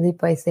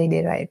Sanfilippo I said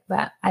it right.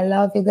 But I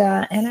love you,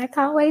 girl. And I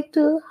can't wait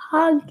to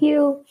hug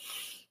you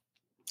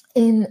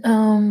in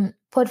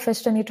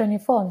Podfest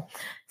 2024.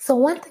 So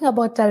one thing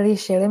about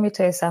Alicia, let me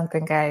tell you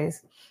something,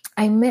 guys.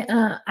 I've been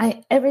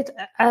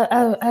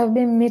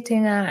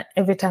meeting her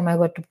every time I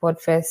go to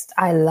Podfest.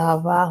 I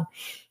love her.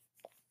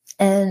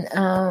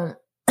 And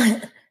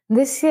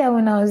this year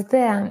when I was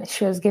there,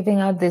 she was giving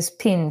out these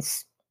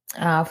pins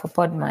for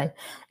Podmatch,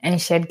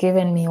 and she had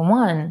given me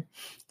one.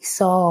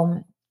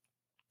 So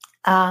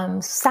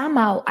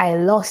somehow I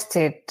lost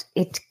it.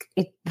 It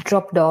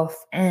dropped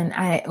off, and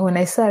when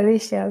I saw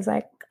Alicia, I was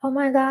like, oh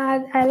my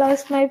God, I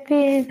lost my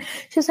pin.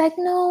 She was like,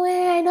 no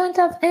way, I don't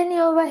have any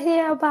over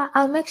here, but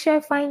I'll make sure I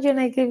find you and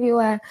I give you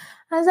one.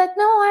 I was like,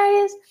 no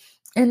worries.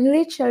 And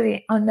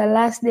literally on the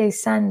last day,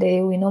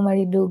 Sunday, we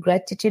normally do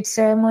gratitude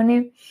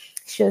ceremony.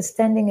 She was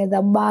standing at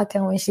the back,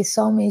 and when she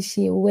saw me,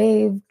 she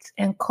waved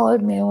and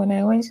called me. And when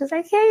I went, she was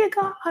like, here you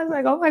go. I was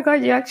like, oh my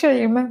God, you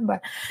actually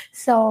remember.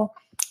 So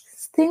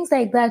things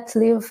like that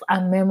leave a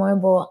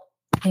memorable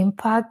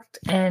impact,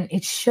 and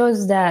it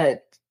shows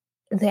that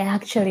they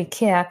actually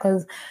care,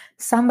 because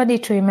somebody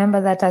to remember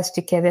that has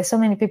to care. There's so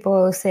many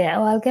people who say,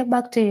 oh, I'll get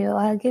back to you,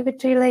 I'll give it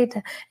to you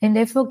later, and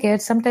they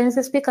forget. Sometimes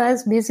it's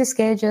because busy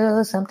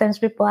schedules, sometimes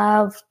people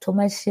have too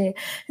much shit,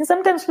 and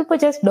sometimes people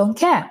just don't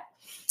care.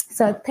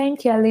 So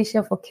thank you,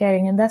 Alicia, for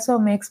caring, and that's what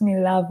makes me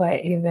love her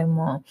even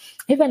more.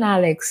 Even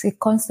Alex, he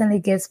constantly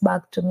gets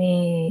back to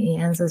me, he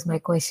answers my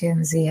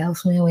questions, he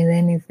helps me with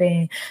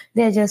anything.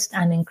 They're just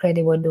an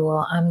incredible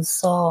duo. I'm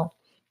so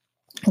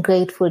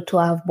grateful to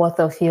have both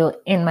of you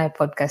in my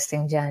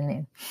podcasting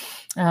journey.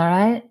 All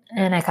right.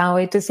 And I can't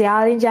wait to see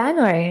y'all in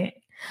January.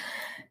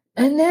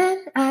 And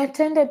then I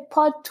attended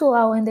Pod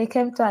Tour when they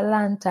came to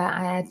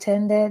Atlanta.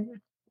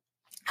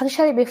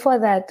 Actually, before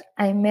that,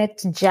 I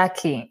met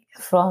Jackie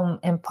from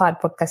Empowered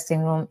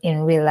Podcasting Room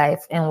in real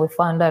life, and we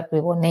found out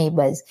we were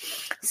neighbors.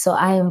 So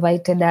I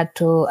invited her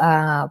to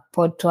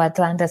Pod to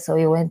Atlanta, so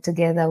we went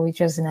together,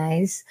 which was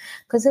nice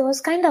because it was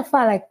kind of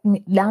far, like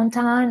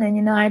downtown,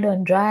 and I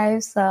don't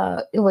drive,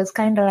 so it was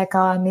kind of like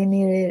our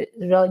mini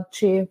road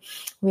trip.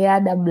 We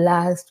had a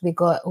blast. We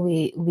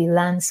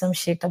learned some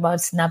shit about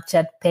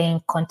Snapchat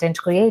paying content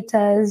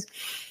creators,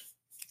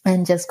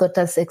 and just got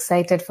us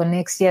excited for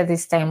next year.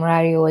 This time,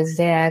 Rari was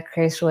there,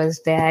 Chris was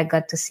there. I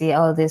got to see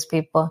all these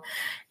people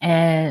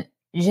and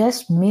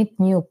just meet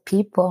new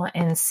people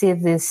and see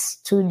this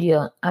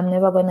studio. I'm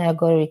never going to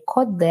go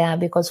record there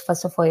because,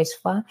 first of all, it's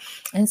far.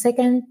 And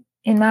second,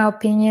 in my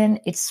opinion,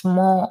 it's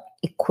more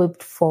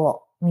equipped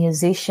for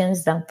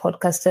musicians than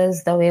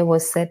podcasters, the way it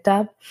was set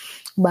up.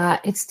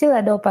 But it's still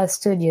a dope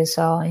studio,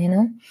 so,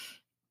 and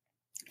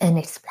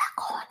it's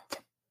black owned.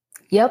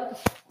 Yep.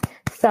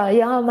 So,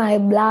 y'all, my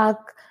black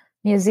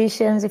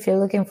musicians, if you're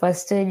looking for a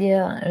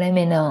studio, let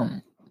me know.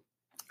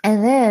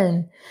 And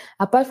then,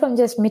 apart from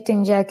just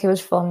meeting Jackie, who's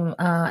from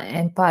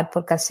Empowered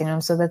Podcasting Room.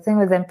 So the thing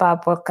with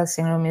Empowered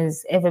Podcasting Room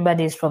is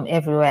everybody is from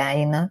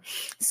everywhere,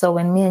 So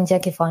when me and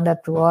Jackie found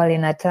out we were all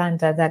in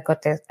Atlanta, that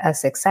got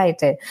us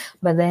excited.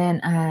 But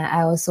then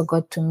I also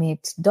got to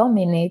meet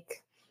Dominic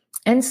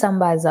and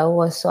Sambaza, who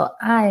was so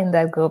high in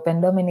that group.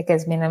 And Dominic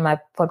has been on my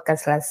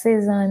podcast last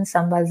season.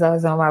 Sambaza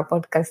was on my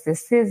podcast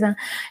this season.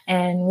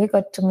 And we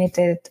got to meet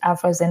at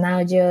Afros and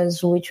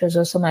Audios, which was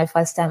also my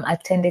first time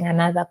attending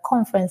another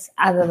conference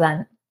other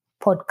than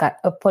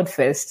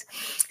Podfest.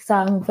 So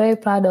I'm very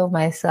proud of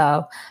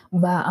myself.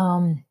 But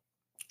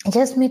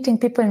just meeting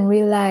people in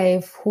real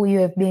life who you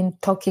have been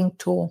talking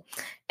to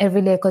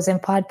every day, because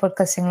Empowered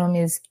Podcasting Room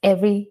is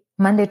every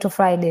Monday to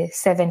Friday,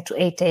 7 to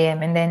 8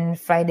 a.m. And then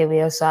Friday,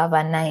 we also have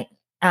a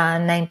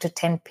 9 to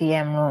 10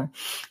 p.m. room.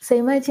 So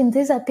imagine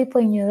these are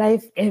people in your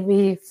life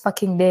every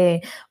fucking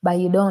day, but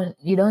you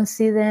don't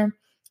see them.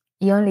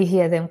 You only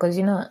hear them because,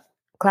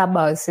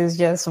 Clubhouse is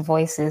just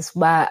voices.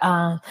 But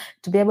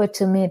to be able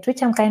to meet,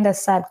 which I'm kind of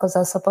sad because I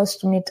was supposed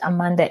to meet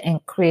Amanda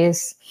and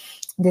Chris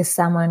this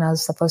summer, and I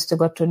was supposed to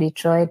go to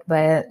Detroit,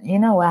 but you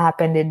know what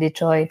happened in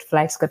Detroit?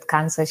 Flights got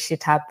canceled,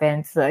 shit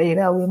happened. So, we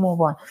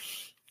move on.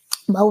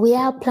 But we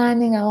are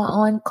planning our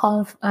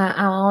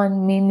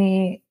own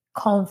mini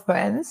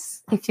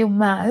conference, if you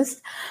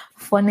must,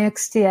 for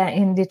next year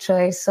in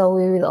Detroit. So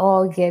we will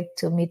all get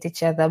to meet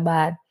each other.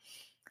 But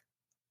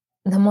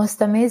the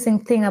most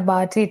amazing thing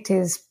about it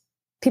is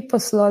people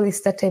slowly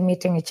started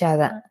meeting each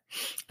other.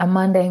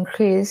 Amanda and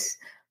Chris,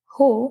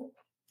 who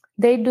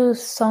they do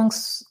song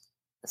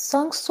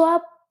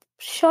swap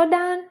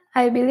showdown,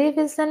 I believe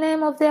is the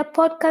name of their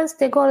podcast.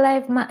 They go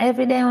live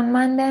every day on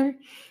Monday,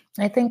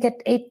 I think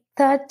at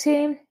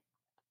 8:30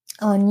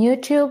 on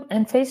YouTube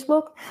and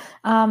Facebook.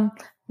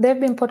 They've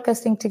been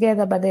podcasting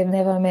together, but they've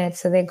never met,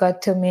 so they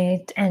got to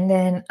meet. And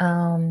then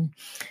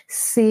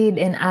Sid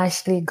and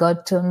Ashley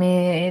got to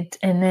meet,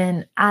 and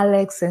then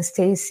Alex and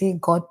Stacy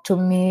got to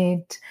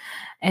meet,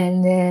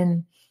 and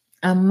then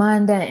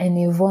Amanda and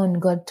Yvonne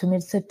got to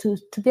meet. So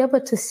to be able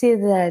to see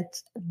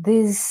that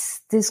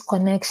these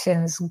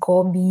connections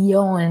go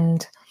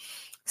beyond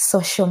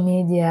social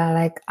media,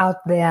 like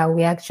out there,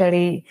 we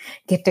actually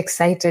get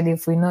excited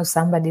if we know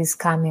somebody's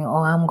coming,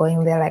 or I'm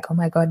going there like, oh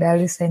my God, at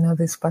least I know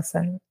this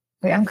person.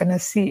 I'm going to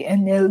see,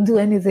 and they'll do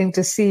anything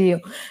to see you.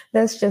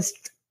 That's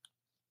just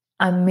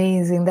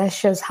amazing. That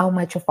shows how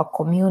much of a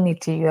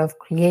community you have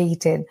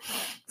created.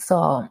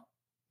 So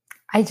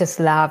I just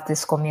love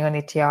this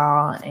community.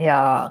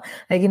 Yeah.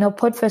 Like,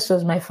 Podfest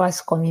was my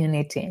first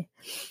community.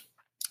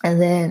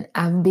 And then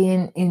I've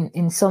been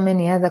in so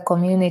many other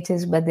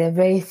communities, but there are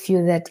very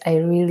few that I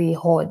really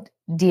hold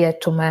dear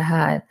to my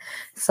heart.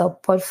 So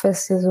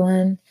Podfest is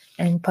one,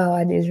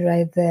 Empowered is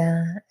right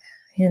there,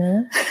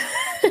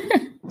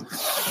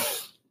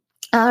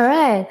 All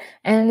right.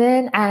 And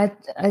then I,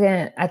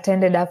 again,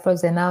 attended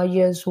Afros and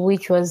Audios,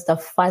 which was the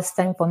first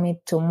time for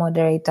me to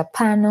moderate a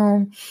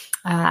panel.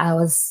 I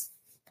was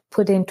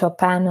put into a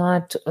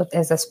panel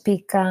as a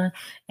speaker.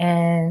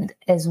 And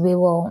as we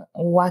were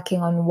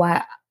working on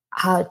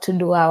how to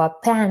do our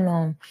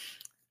panel,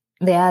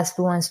 they asked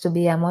who wants to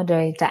be a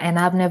moderator, and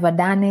I've never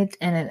done it.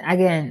 And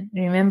again,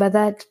 remember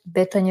that,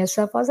 bet on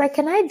yourself. I was like,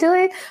 can I do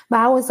it?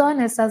 But I was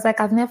honest. I was like,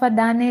 I've never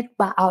done it,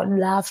 but I would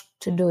love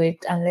to do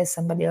it unless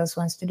somebody else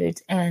wants to do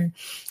it. And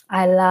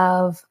I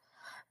love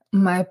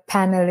my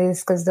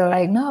panelists because they're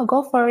like, no,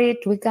 go for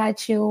it. We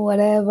got you,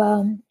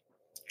 whatever.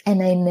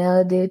 And I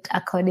nailed it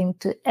according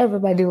to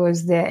everybody who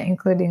was there,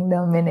 including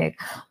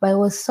Dominic. But it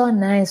was so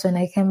nice when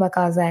I came back.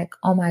 I was like,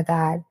 oh my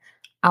God,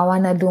 I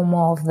want to do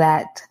more of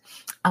that.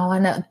 I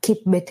want to keep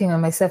betting on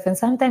myself. And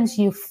sometimes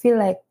you feel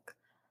like,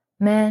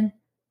 man,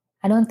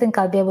 I don't think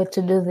I'll be able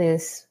to do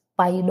this,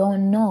 but you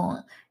don't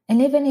know.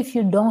 And even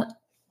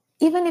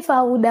if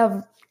I would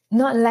have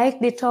not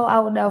liked it all, I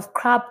would have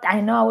crapped. I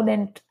know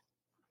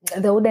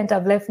they wouldn't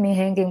have left me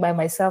hanging by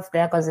myself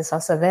there because it's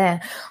also there.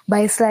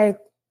 But it's like,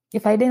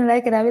 if I didn't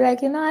like it, I'd be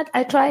like, you know what?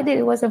 I tried it.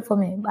 It wasn't for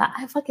me, but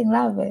I fucking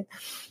love it.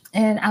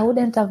 And I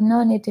wouldn't have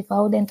known it if I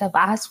wouldn't have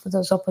asked for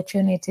those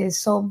opportunities.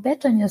 So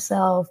bet on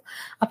yourself.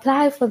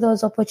 Apply for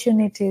those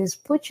opportunities.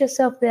 Put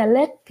yourself there.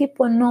 Let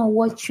people know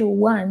what you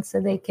want so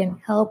they can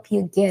help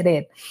you get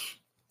it.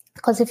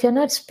 Because if you're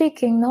not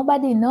speaking,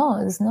 nobody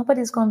knows.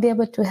 Nobody's going to be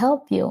able to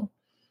help you.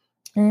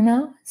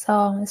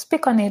 So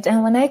speak on it.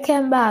 And when I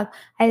came back,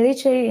 I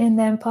literally, in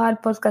the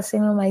Empowered Podcasting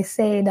Room, I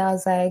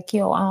was like,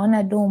 I want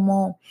to do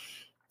more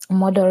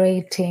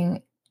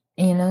moderating,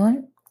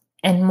 and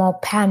more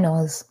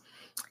panels.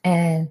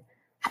 And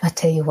I'm going to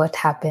tell you what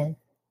happened.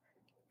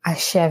 I'll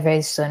share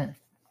very soon.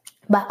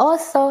 But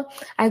also,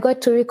 I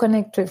got to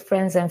reconnect with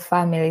friends and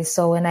family.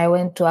 So when I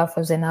went to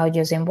Afros and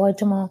Audios in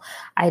Baltimore,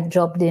 I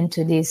dropped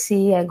into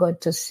DC. I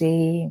got to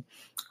see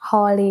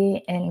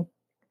Holly and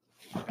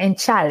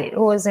Charlie,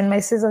 who was in my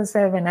season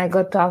 7. I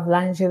got to have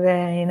lunch there,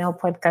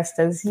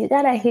 podcasters. You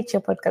got to hit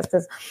your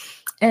podcasters.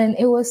 And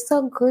it was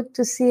so good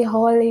to see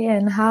Holly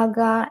and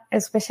Haga,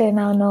 especially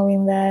now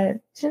knowing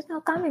that she's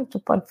not coming to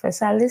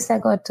Podfest. At least I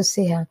got to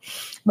see her.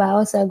 But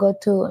also I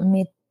got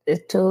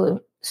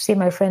to see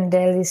my friend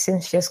Deli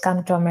since she's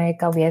come to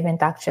America. We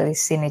haven't actually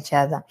seen each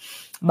other,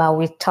 but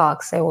we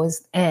talked. So it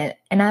was, and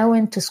I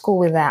went to school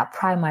with her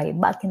primary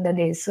back in the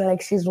day. So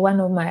like she's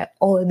one of my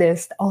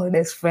oldest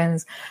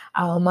friends.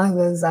 Our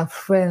mothers are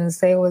friends.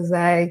 So it was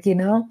like,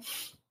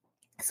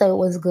 So it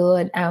was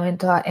good. I went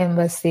to our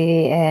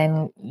embassy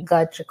and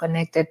got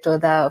reconnected to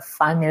the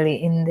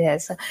family in there.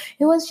 So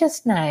it was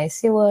just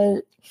nice. It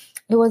was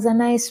a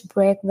nice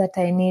break that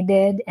I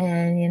needed.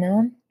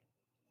 And,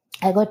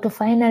 I got to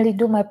finally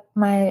do my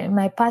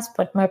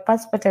passport. My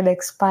passport had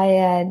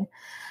expired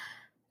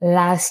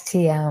last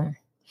year.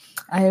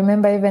 I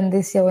remember even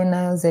this year when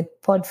I was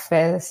at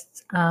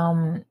Podfest,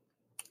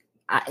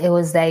 it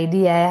was the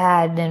idea I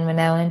had. And when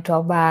I went to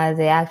a bar,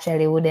 they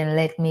actually wouldn't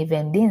let me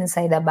even be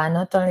inside the bar,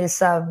 not only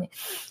serve me.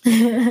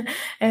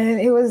 And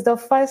it was the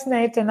first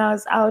night, and I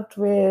was out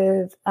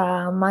with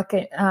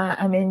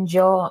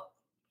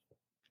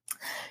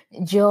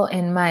Joe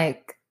and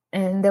Mike,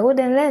 and they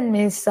wouldn't let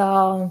me.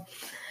 So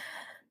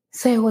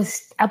it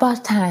was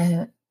about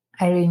time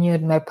I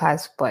renewed my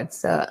passport.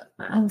 So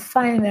I'm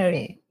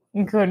finally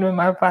good with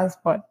my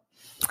passport.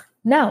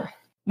 Now,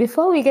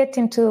 before we get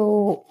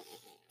into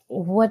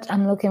what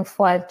I'm looking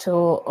forward to,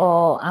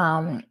 or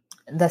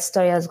the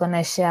story I was going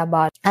to share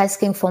about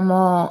asking for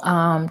more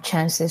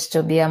chances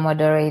to be a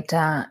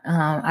moderator,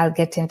 I'll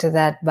get into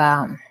that.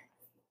 But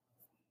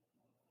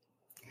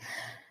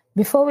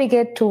before we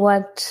get to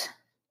what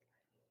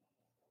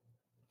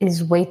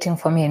is waiting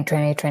for me in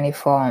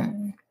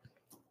 2024,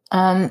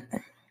 I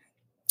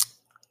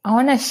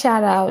want to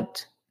shout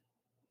out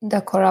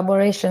the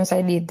collaborations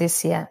I did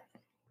this year.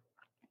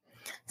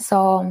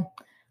 So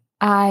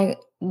I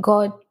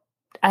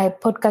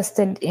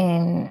podcasted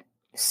in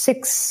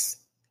 6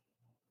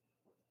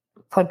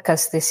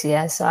 podcasts this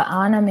year. So I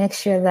want to make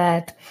sure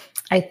that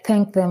I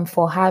thank them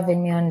for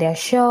having me on their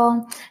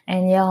show,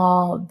 and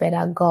y'all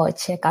better go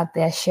check out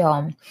their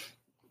show.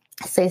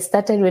 So it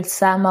started with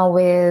Summer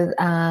with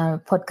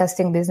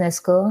Podcasting Business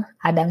School,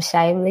 Adam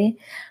Shively,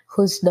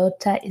 whose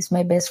daughter is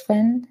my best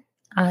friend,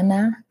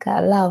 Anna. I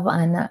love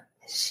Anna.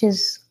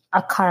 She's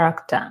a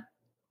character.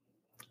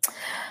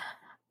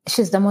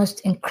 She's the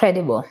most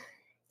incredible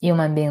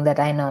human being that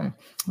I know.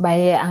 But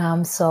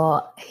yeah,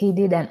 so he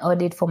did an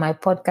audit for my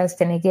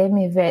podcast, and he gave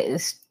me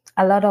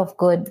a lot of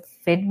good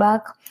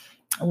feedback,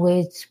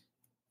 which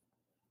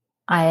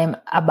I am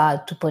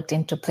about to put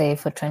into play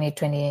for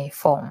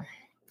 2024.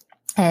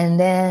 And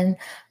then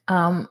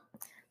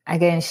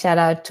again, shout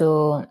out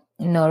to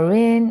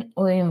Noreen,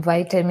 who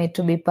invited me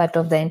to be part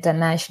of the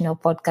International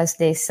Podcast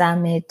Day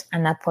Summit.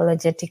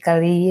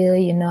 Unapologetically you.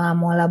 You know,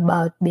 I'm all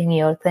about being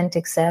your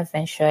authentic self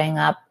and showing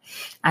up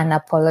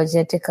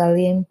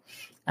unapologetically.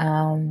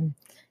 And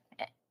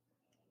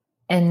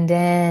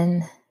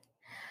then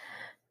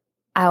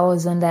I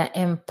was on the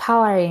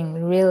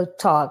Empowering Real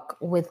Talk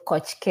with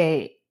Coach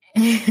K.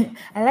 I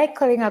like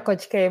calling her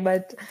Coach K,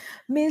 but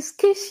Miss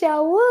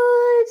Keisha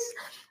Woods,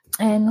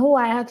 and who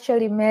I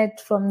actually met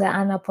from the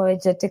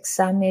Unapologetic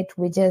Summit.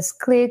 We just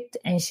clicked,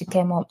 and she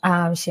came up.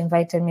 She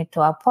invited me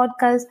to her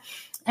podcast,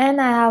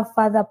 and I have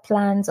further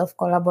plans of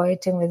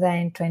collaborating with her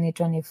in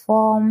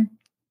 2024.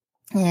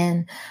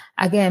 And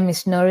again,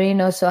 Miss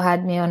Noreen also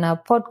had me on her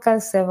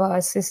podcast,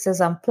 Several Sisters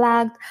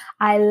Unplugged.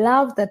 I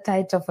love the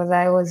title for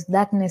that. It was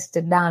Darkness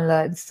to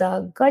Download.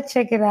 So go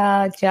check it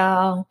out,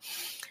 y'all.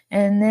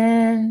 And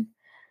then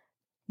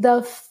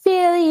the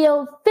Feel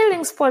Your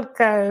Feelings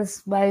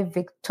podcast by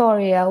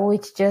Victoria,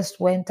 which just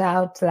went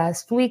out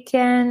last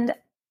weekend.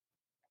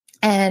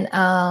 And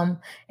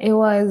it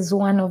was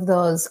one of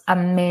those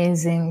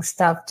amazing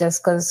stuff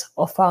just because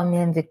of how me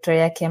and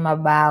Victoria came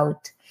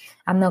about.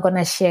 I'm not going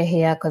to share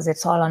here because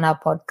it's all on our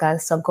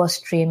podcast. So go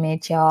stream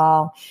it,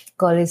 y'all.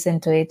 Go listen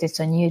to it. It's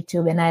on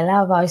YouTube. And I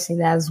love how she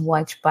does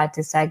watch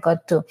parties. I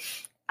got to...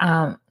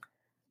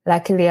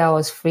 luckily, I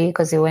was free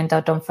because it went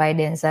out on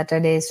Friday and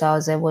Saturday, so I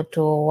was able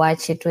to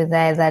watch it with her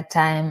at that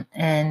time.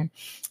 And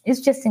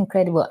it's just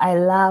incredible. I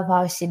love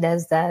how she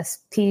does the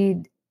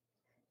speed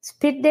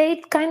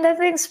date kind of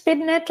thing, speed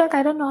network.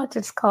 I don't know what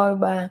it's called,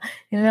 but,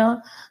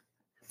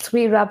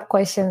 3 rap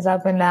questions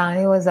up and down.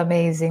 It was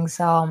amazing.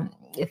 So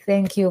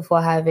thank you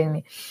for having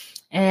me.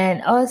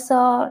 And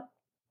also,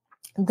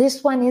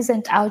 this one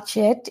isn't out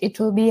yet. It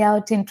will be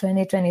out in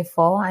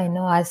 2024. I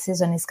know our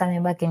season is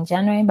coming back in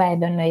January,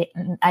 but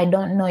I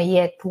don't know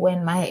yet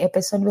when my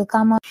episode will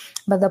come out.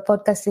 But the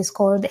podcast is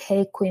called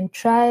Hey Queen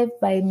Tribe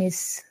by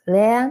Miss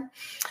Leah.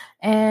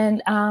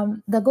 And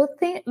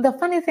the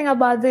funny thing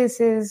about this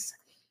is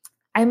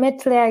I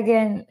met Leah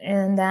again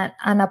in that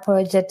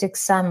Unapologetic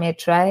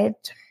Summit, right?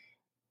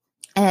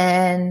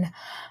 And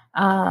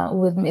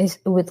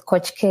with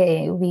Coach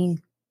K,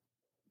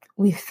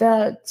 we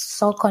felt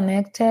so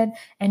connected,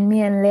 and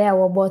me and Leah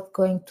were both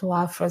going to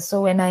Afro.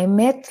 So when I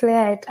met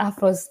Leah at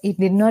Afro's, it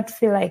did not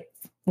feel like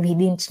we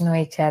didn't know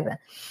each other.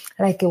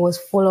 Like it was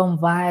full on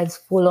vibes,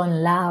 full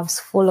on laughs,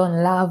 full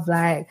on love.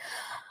 Like,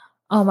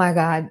 oh my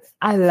God,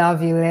 I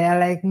love you, Leah.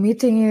 Like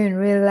meeting you in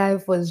real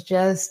life was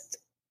just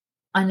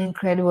an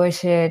incredible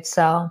shit.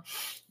 So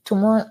two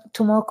more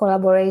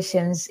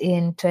collaborations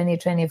in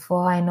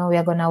 2024. I know we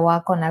are going to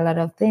work on a lot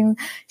of things.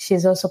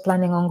 She's also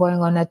planning on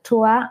going on a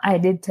tour. I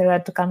did tell her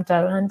to come to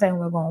Atlanta, and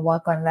we're going to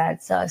work on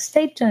that. So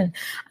stay tuned.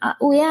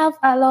 We have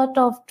a lot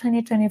of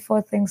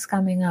 2024 things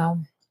coming out.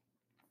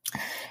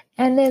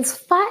 And as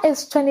far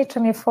as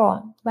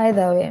 2024, by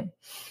the way,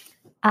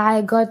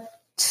 I got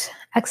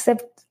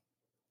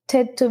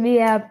accepted to be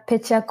a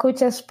Pecha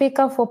Kucha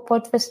speaker for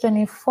Podfest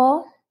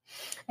 24.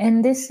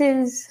 And this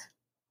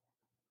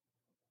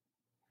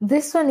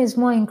one is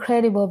more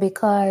incredible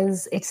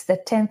because it's the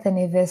 10th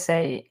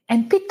anniversary.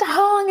 And Peter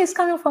Hong is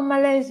coming from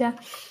Malaysia.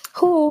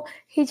 who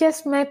he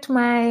just met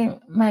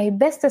my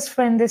bestest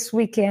friend this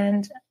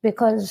weekend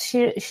because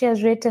she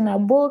has written a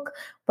book,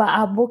 but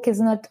our book is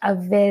not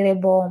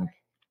available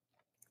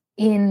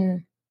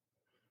in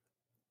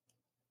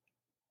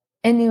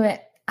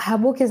anywhere. Her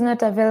book is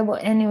not available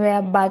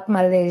anywhere but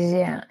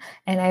Malaysia,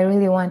 and I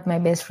really want my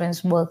best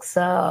friend's book.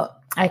 So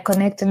I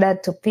connected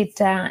that to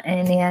Peter,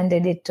 and he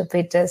handed it to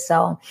Peter.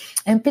 So,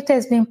 and Peter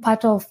has been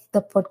part of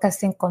the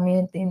podcasting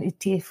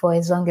community for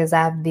as long as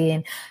I've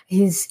been.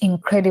 He's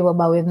incredible,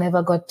 but we've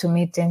never got to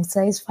meet him.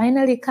 So he's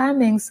finally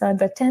coming. So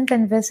the 10th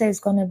anniversary is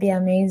going to be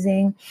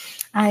amazing.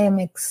 I am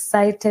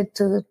excited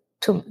to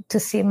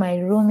see my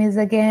roomies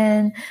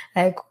again.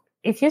 Like,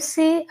 if you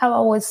see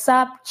our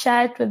WhatsApp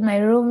chat with my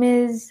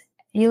roomies,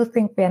 you'll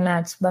think we're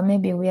nuts, but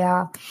maybe we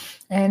are.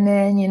 And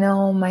then,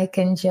 Mike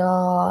and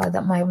Joe,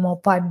 my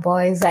Mopad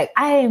boys, like,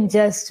 I am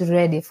just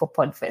ready for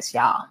Podfest,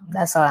 y'all.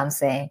 That's all I'm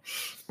saying.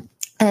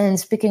 And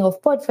speaking of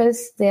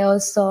Podfest, they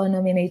also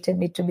nominated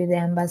me to be the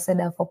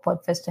ambassador for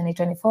Podfest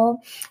 2024,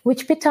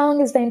 which Peter Ong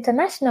is the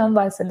international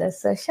ambassador.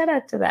 So shout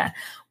out to that.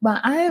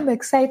 But I am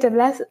excited.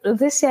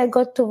 This year I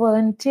got to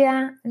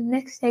volunteer.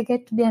 Next year I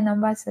get to be an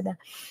ambassador.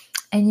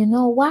 And you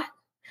know what?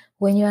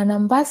 When you're an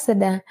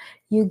ambassador,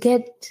 you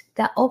get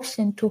the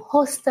option to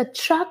host a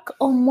track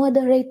or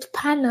moderate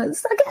panels.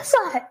 So guess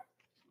what?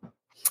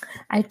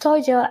 I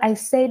told you, I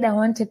said I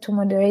wanted to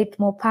moderate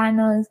more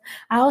panels.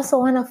 I also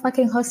want to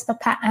fucking host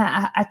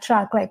a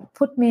track. Like,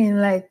 put me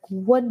in, like,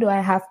 what do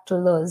I have to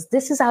lose?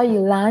 This is how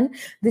you learn.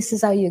 This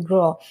is how you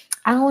grow.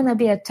 I want to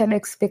be a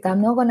TEDx speaker.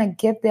 I'm not going to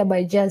get there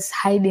by just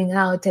hiding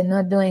out and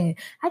not doing it.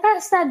 I got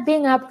to start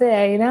being up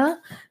there,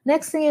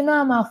 Next thing you know,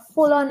 I'm a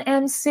full-on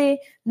MC.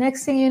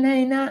 Next thing you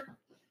know,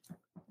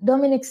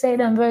 Dominic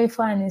said I'm very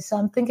funny, so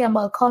I'm thinking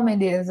about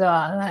comedy as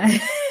well.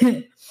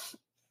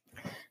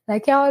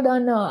 Like, y'all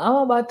don't know. I'm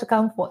about to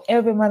come for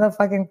every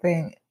motherfucking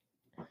thing.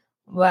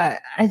 But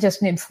I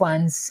just need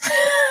funds.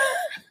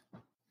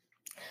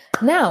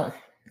 Now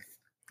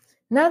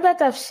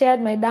that I've shared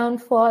my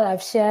downfall,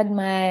 I've shared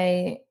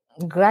my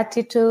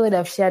gratitude,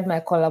 I've shared my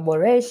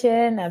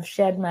collaboration, I've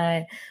shared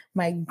my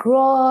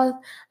growth,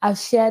 I've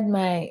shared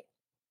my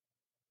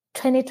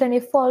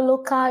 2024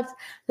 lookouts,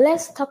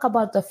 let's talk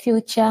about the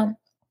future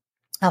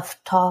of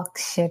Talk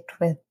Shit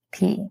with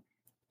P.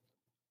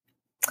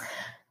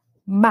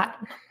 But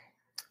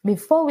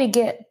before we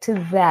get to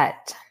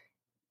that,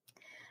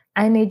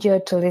 I need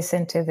you to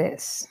listen to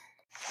this.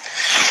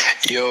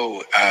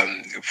 Yo,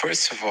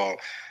 first of all,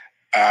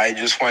 I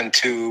just want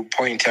to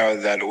point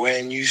out that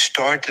when you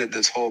started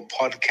this whole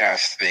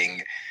podcast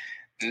thing,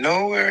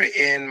 nowhere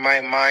in my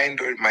mind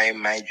or my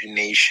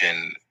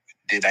imagination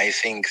did I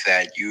think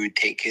that you would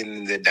take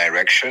in the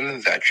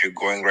direction that you're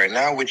going right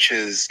now, which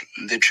is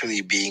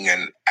literally being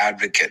an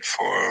advocate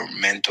for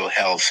mental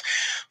health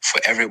for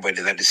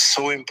everybody. That is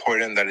so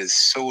important. That is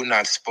so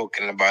not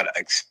spoken about,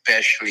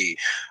 especially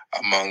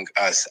among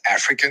us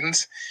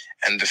Africans.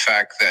 And the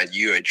fact that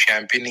you are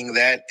championing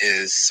that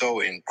is so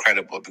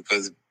incredible,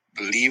 because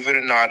believe it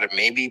or not, or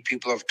maybe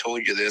people have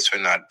told you this or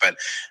not, but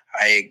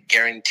I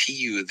guarantee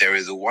you there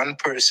is one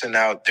person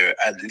out there,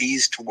 at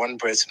least one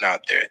person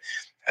out there,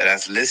 that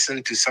has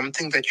listened to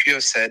something that you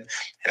have said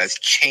and has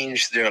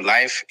changed their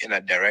life in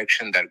a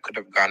direction that could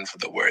have gone for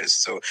the worse.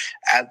 So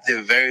at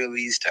the very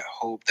least, I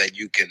hope that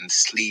you can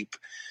sleep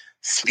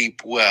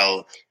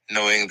well,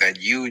 knowing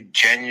that you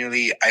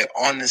genuinely, I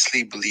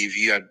honestly believe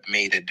you have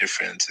made a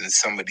difference in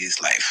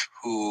somebody's life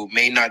who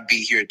may not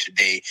be here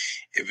today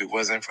if it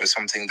wasn't for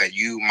something that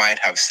you might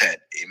have said.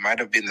 It might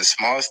have been the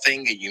smallest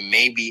thing, and you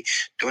maybe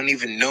don't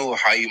even know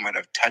how you might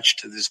have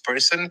touched this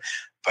person,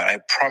 but I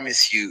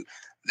promise you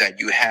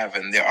that you have,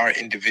 and there are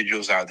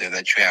individuals out there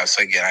that you have.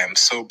 So again, I am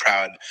so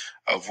proud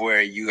of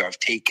where you have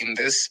taken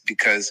this,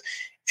 because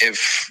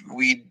if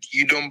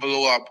you don't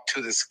blow up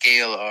to the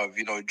scale of,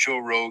 Joe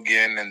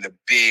Rogan and the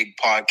big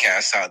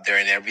podcasts out there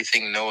and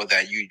everything, know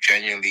that you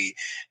genuinely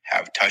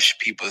have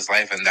touched people's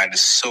life. And that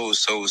is so,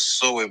 so,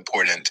 so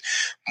important.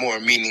 More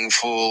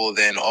meaningful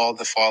than all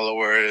the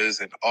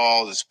followers and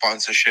all the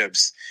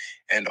sponsorships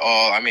and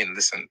all. I mean,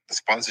 listen, the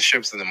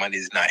sponsorships and the money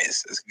is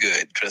nice. It's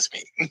good. Trust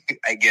me.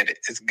 I get it.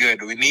 It's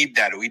good. We need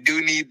that. We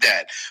do need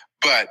that.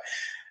 But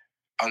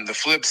on the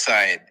flip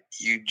side,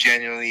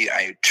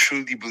 I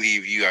truly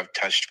believe you have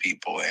touched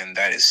people, and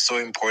that is so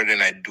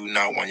important. I do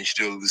not want you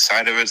to lose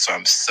sight of it. So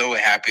I'm so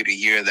happy to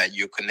hear that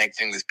you're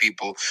connecting with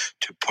people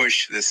to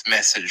push this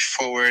message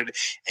forward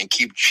and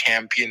keep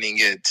championing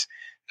it,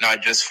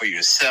 not just for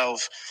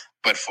yourself,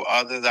 but for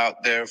others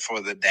out there,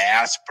 for the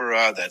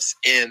diaspora that's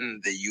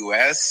in the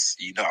U.S.,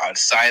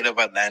 outside of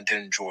Atlanta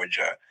and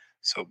Georgia.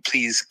 So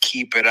please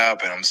keep it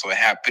up. And I'm so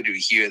happy to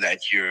hear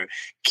that you're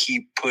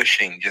keep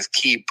pushing. Just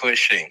keep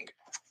pushing.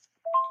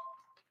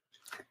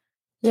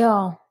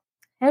 Yo,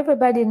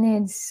 everybody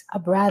needs a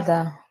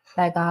brother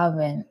like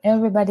Alvin.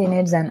 Everybody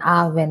needs an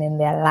Alvin in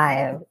their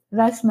life.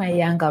 That's my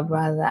younger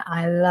brother.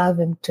 I love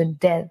him to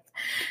death.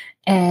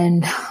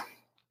 And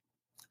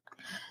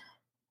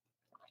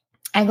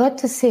I got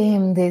to see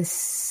him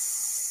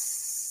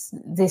this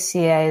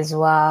year as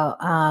well.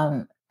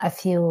 A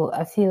few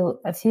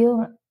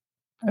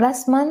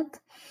last month,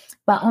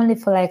 but only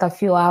for like a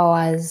few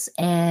hours.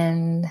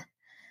 And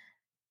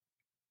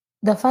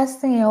the first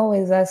thing he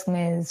always asks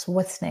me is,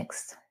 what's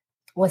next?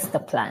 What's the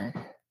plan?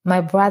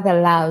 My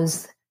brother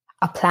loves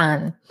a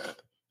plan.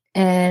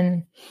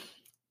 And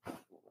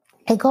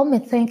it got me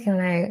thinking,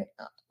 like,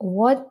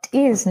 what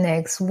is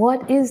next?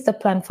 What is the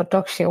plan for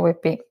Talk Shit with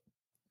Me?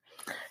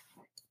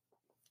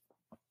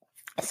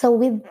 So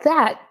with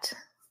that,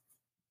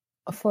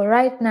 for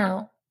right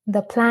now,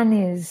 the plan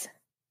is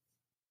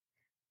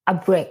a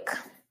break.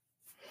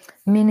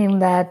 Meaning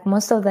that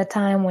most of the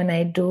time when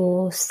I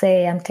do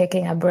say I'm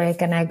taking a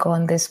break and I go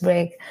on this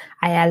break,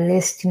 I at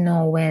least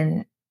know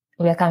when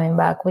we're coming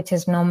back, which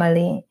is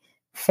normally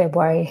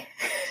February.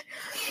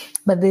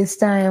 But this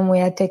time we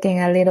are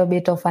taking a little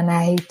bit of an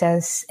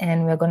hiatus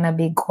and we're going to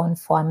be gone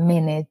for a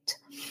minute.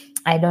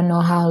 I don't know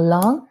how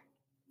long,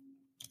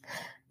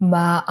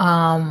 but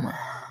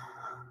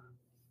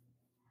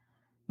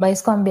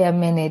it's going to be a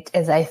minute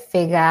as I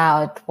figure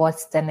out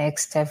what's the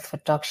next step for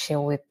Talk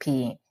Shit with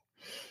P.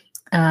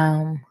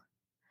 But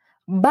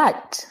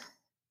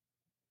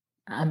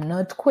I'm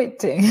not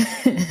quitting.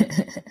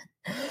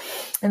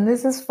 And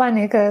this is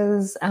funny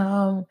because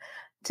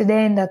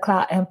today in the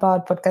Cloud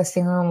Empowered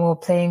Podcasting Room, we were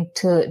playing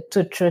two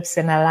truths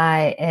and a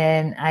lie.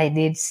 And I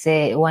did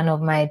say one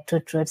of my 2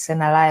 truths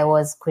and a lie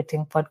was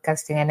quitting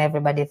podcasting. And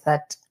everybody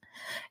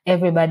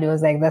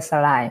was like, that's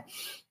a lie.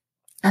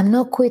 I'm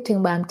not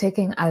quitting, but I'm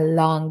taking a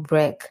long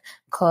break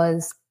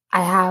because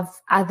I have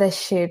other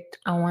shit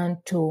I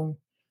want to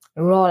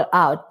roll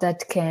out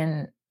that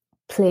can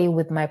play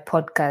with my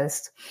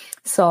podcast.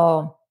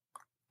 So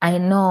I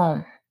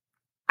know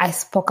I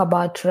spoke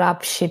about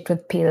Rap Shit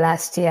with P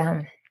last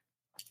year,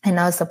 and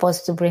I was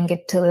supposed to bring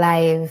it to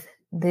live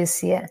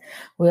this year.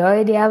 We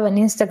already have an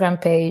Instagram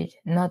page,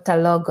 not a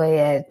logo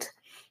yet,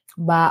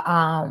 but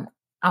I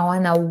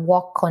want to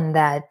work on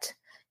that.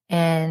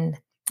 And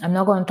I'm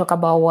not going to talk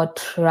about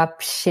what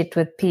Rap Shit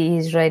with P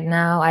is right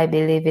now. I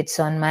believe it's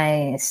on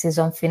my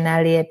season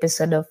finale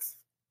episode of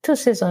 2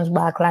 seasons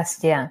back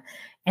last year,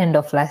 end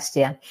of last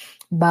year.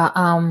 But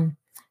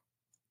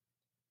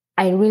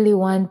I really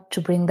want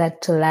to bring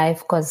that to life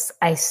because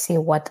I see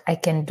what I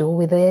can do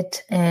with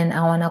it and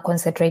I want to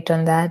concentrate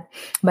on that.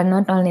 But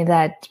not only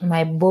that,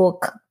 my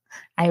book,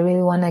 I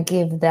really want to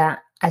give the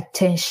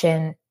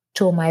attention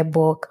to my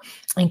book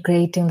and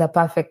creating the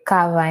perfect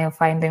cover and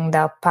finding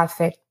the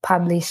perfect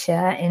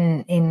publisher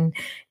in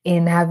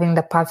having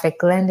the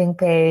perfect landing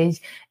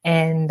page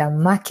and the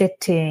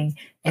marketing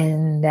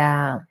and,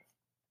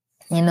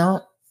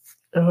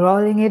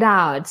 rolling it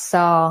out.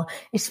 So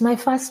it's my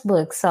first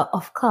book. So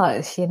of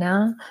course,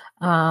 so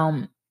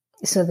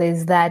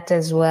there's that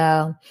as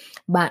well.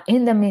 But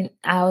in the mean,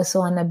 I also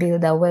want to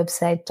build a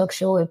website. Talk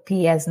Show with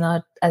P has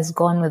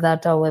gone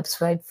without a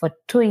website for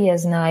 2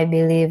 years now, I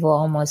believe, or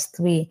almost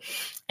 3.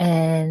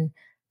 And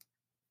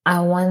I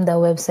want the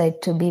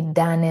website to be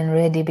done and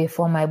ready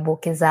before my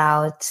book is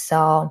out.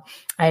 So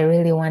I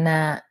really want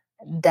to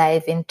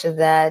dive into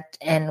that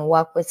and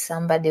work with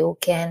somebody who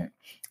can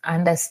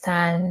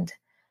understand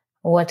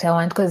what I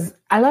want, because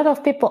a lot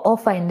of people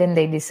offer and then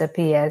they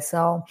disappear.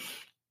 So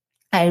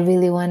I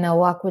really want to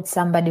work with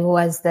somebody who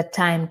has the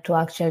time to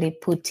actually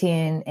put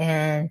in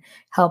and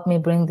help me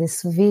bring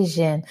this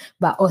vision,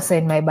 but also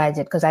in my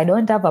budget, because I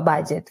don't have a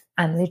budget.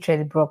 I'm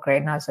literally broke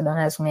right now. So don't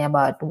ask me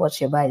about what's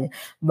your budget,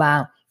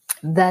 but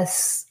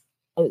that's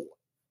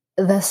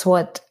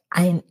what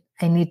I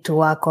need to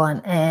work on.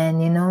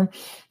 And,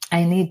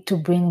 I need to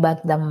bring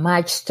back the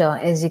merch store.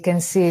 As you can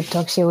see,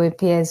 Talk Shit with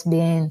P has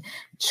been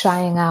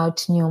trying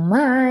out new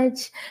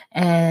merch,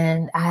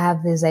 and I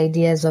have these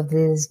ideas of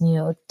these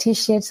new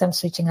t-shirts. I'm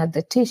switching out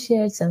the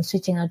t-shirts. I'm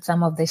switching out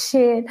some of the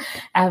shit.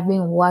 I've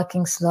been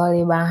working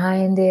slowly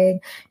behind it,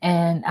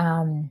 and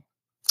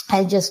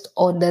I just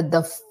ordered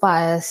the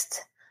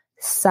first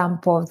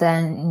sample of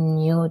the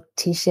new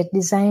t-shirt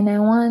design I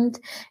want.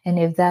 And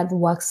if that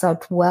works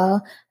out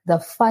well, the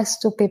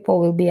first 2 people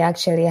will be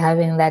actually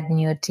having that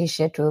new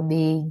t-shirt will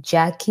be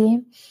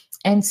Jackie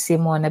and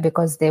Simona,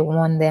 because they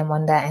won them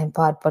on the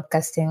Empowered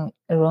Podcasting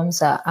Room.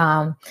 So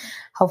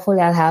hopefully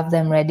I'll have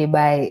them ready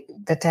by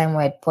the time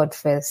we're at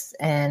Podfest,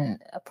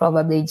 and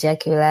probably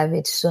Jackie will have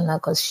it sooner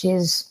because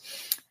she's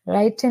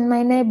right in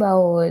my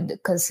neighborhood,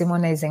 because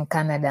Simona is in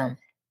Canada.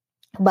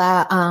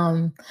 But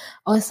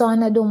also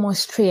want to do more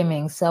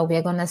streaming. So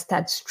we're going to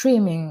start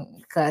streaming,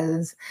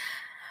 because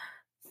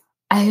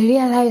I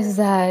realize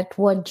that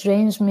what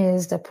drains me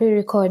is the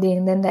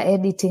pre-recording, then the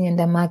editing and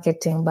the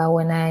marketing. But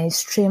when I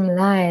stream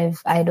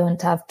live, I don't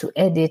have to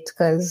edit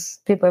because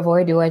people have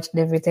already watched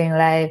everything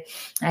live.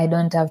 I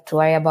don't have to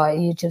worry about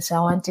YouTube. So I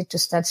wanted to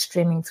start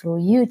streaming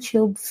through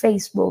YouTube,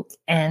 Facebook,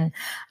 and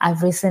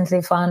I've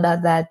recently found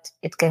out that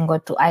it can go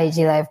to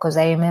IG Live, because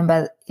I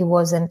remember it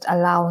wasn't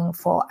allowing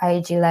for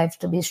IG Live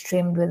to be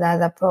streamed with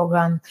other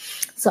programs.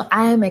 So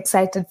I am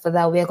excited for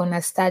that. We're going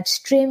to start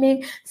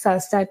streaming. So I'll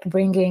start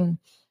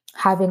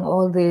having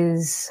all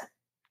these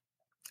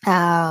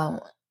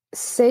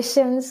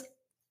sessions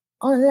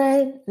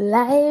online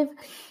live,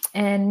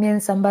 and me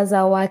and Sambaza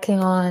are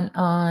working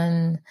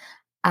on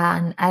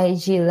an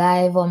IG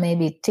live or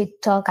maybe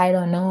TikTok. I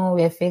don't know.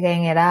 We're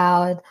figuring it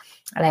out,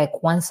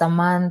 like once a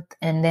month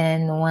and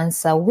then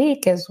once a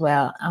week as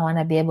well. I want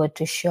to be able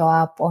to show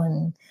up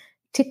on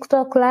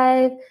TikTok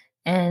live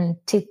and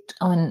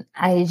on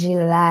IG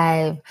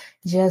live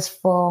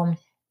just for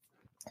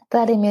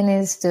 30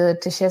 minutes to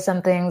share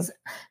some things.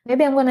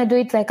 Maybe I'm going to do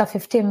it like a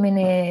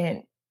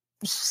 15-minute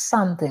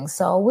something.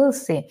 So we'll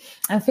see.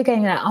 I'm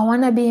figuring out I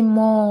want to be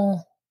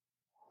more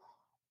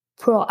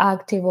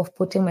proactive of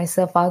putting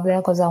myself out there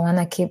because I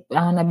want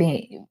to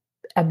be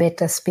a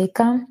better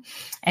speaker.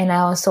 And I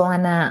also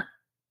want to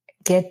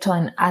get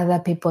on other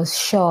people's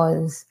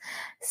shows.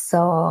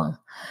 So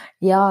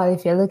y'all,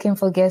 if you're looking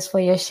for guests for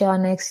your show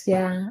next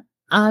year,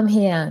 I'm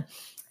here.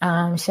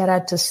 Shout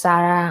out to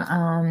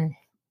Sarah.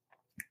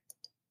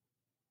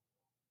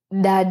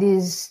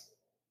 Daddy's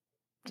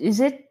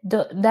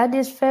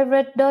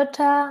favorite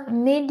daughter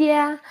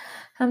media,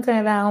 something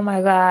like that. Oh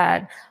my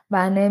God.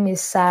 But her name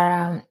is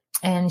Sarah,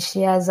 and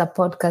she has a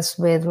podcast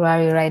with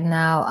Rory right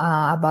now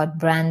about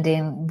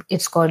branding.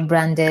 It's called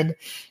Branded.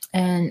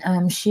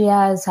 And she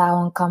has her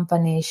own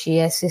company. She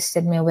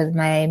assisted me with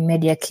my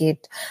media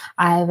kit.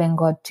 I haven't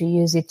got to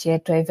use it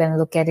yet or even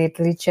look at it.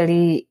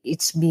 Literally,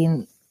 it's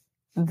been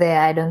there.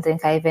 I don't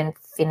think I even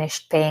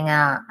finished paying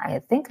her. I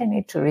think I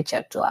need to reach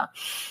out to her.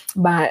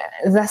 But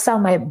that's how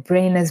my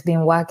brain has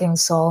been working.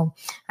 So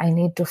I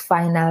need to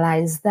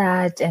finalize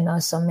that and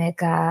also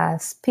make a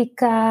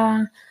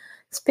speaker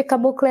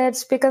booklet,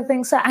 speaker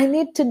thing. So I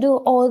need to do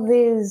all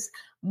these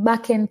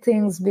back-end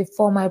things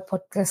before my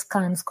podcast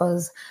comes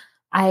because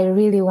I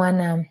really want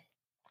to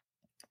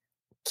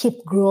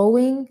keep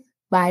growing,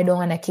 but I don't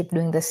want to keep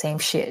doing the same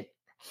shit.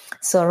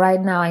 So right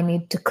now I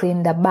need to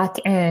clean the back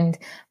end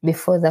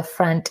before the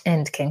front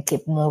end can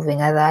keep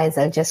moving. Otherwise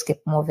I'll just keep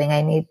moving.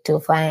 I need to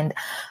find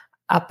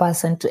a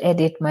person to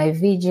edit my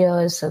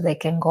videos so they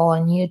can go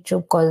on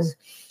YouTube because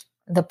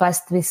the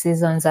past 3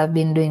 seasons I've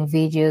been doing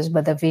videos,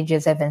 but the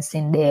videos haven't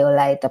seen day or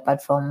light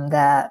apart from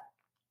the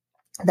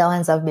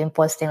ones I've been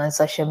posting on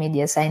social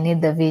media. So I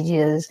need the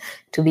videos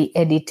to be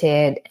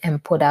edited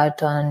and put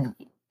out on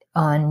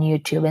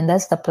YouTube. And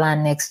that's the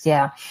plan next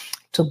year,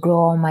 to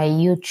grow my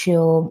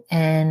YouTube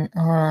and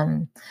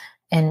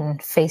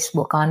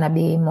Facebook. I want to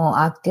be more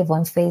active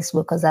on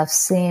Facebook because I've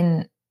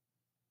seen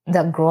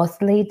the growth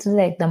lately.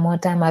 Like the more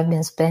time I've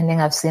been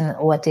spending, I've seen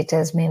what it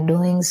has been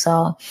doing.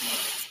 So,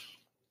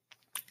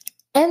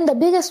 and the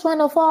biggest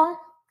one of all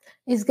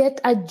is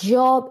get a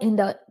job in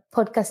the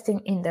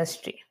podcasting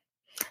industry.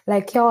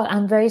 Like y'all,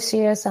 I'm very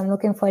serious. I'm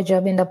looking for a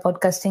job in the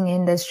podcasting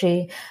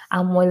industry.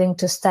 I'm willing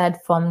to start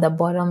from the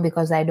bottom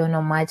because I don't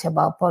know much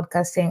about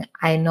podcasting.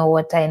 I know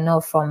what I know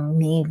from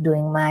me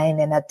doing mine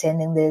and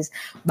attending this,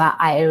 but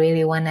I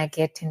really want to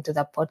get into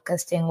the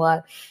podcasting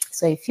world.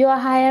 So if you're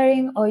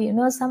hiring or you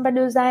know somebody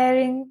who's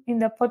hiring in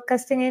the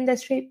podcasting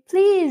industry,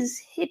 please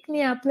hit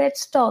me up.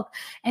 Let's talk.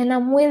 And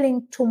I'm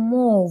willing to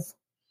move.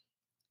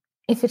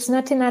 If it's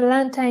not in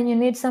Atlanta and you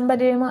need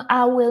somebody,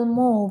 I will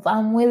move.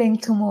 I'm willing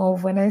to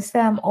move. When I say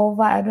I'm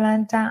over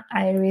Atlanta,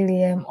 I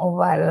really am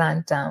over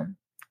Atlanta.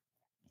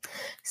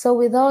 So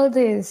with all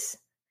this,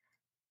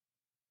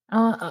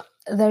 the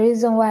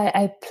reason why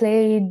I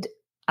played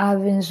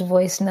Arvin's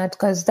voice note,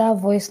 because that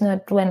voice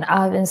note, when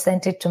Arvin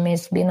sent it to me,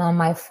 it's been on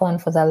my phone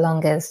for the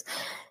longest.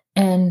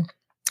 And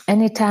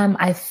anytime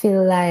I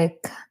feel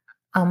like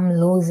I'm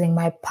losing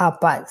my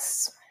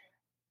purpose,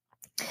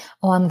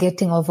 or I'm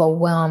getting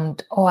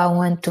overwhelmed, or I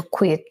want to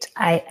quit,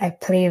 I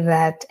play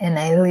that and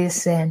I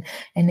listen,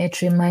 and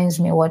it reminds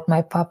me what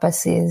my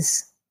purpose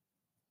is.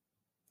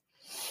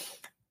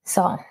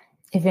 So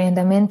if you're in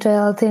the mental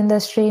health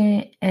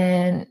industry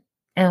and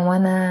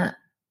want to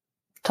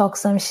talk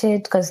some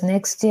shit, because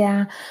next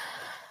year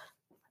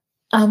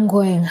I'm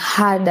going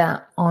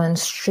harder on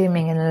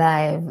streaming and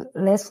live.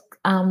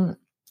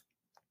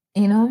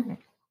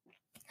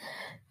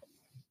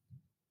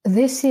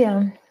 This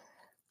year,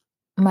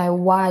 my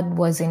word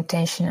was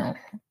intentional,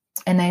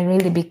 and I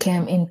really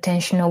became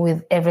intentional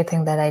with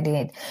everything that I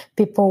did.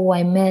 People who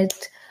I met,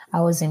 I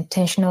was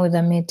intentional with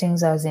the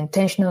meetings. I was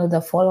intentional with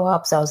the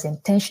follow-ups. I was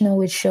intentional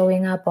with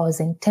showing up. I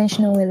was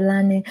intentional with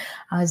learning.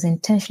 I was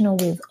intentional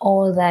with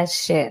all that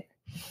shit.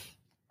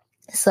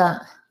 So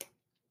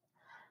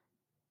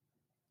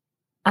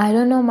I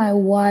don't know my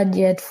word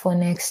yet for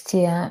next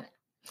year,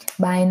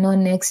 but I know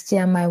next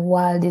year my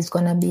word is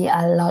going to be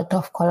a lot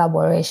of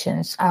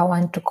collaborations. I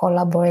want to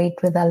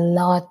collaborate with a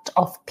lot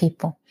of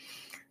people,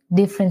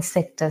 different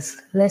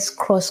sectors. Let's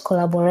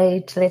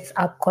cross-collaborate. Let's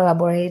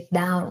up-collaborate,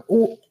 down.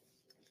 Ooh.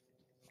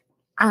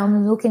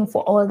 I'm looking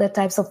for all the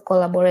types of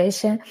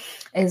collaboration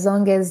as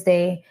long as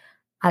they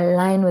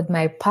align with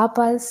my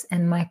purpose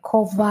and my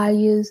core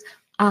values.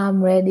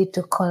 I'm ready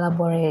to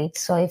collaborate.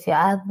 So if you're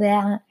out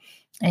there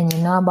and you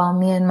know about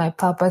me and my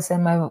purpose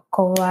and my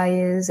core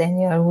values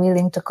and you're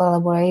willing to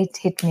collaborate,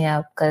 hit me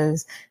up,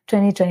 because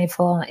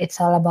 2024,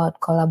 it's all about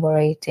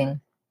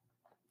collaborating.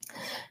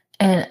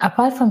 And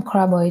apart from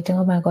collaborating,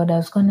 oh my God, I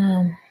was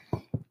gonna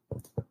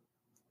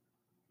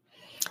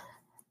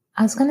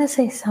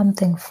say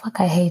something. Fuck,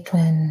 I hate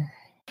when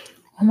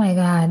Oh my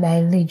God,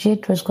 I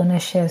legit was going to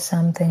share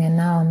something and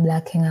now I'm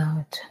blacking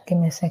out. Give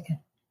me a second.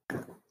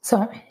 So,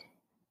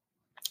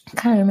 I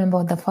can't remember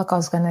what the fuck I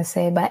was going to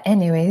say, but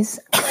anyways,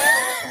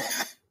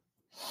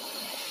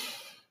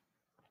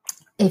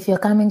 if you're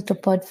coming to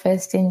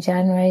Podfest in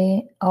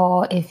January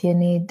or if you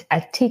need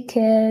a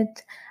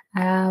ticket, I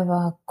have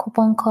a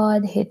coupon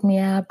code. Hit me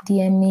up,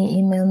 DM me,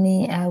 email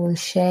me. I will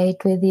share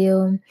it with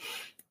you.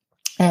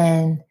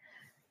 And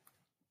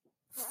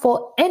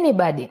for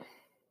anybody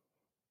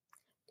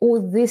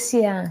who this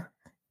year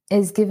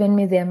is giving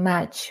me their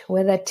match,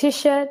 whether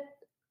t-shirt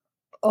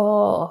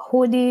or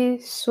hoodie,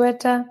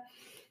 sweater,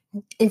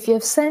 if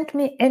you've sent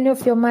me any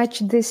of your match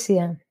this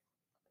year,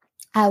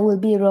 I will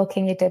be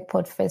rocking it at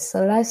Podfest.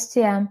 So last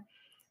year,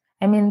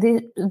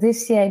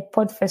 this year at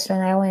Podfest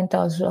when I went,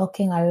 I was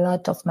rocking a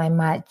lot of my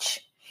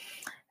match.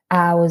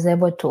 I was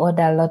able to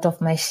order a lot of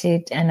my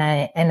shit and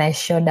I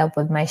showed up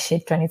with my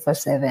shit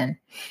 24/7.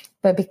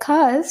 But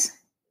because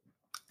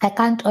I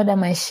can't order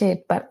my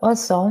shit, but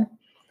also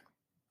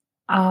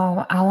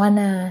I want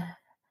to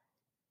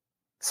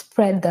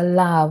spread the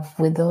love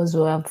with those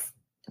who have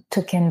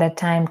taken the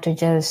time to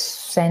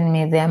just send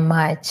me their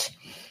merch.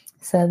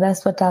 So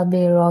that's what I'll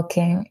be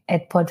rocking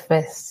at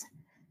Podfest.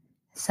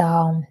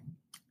 So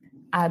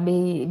I'll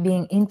be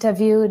being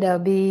interviewed. I'll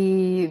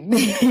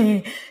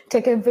be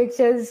taking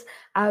pictures.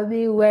 I'll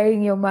be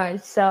wearing your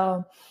merch.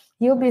 So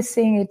you'll be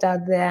seeing it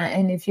out there.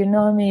 And if you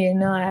know me, you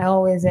know I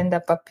always end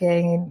up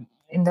appearing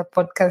in the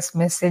podcast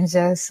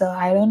messenger. So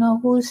I don't know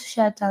whose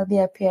shirt I'll be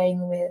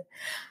appearing with,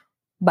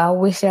 but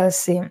we shall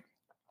see.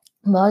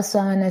 But also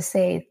I want to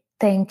say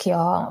thank you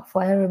all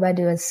for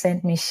everybody who has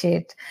sent me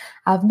shit.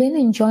 I've been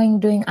enjoying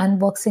doing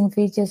unboxing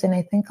videos and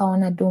I think I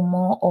want to do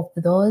more of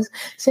those.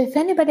 So if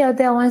anybody out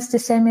there wants to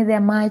send me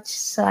their merch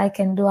so I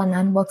can do an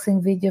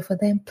unboxing video for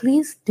them,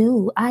 please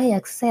do. I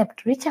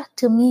accept. Reach out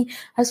to me,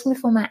 ask me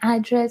for my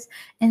address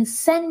and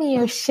send me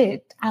your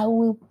shit. I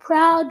will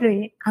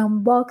proudly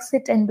unbox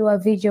it and do a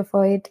video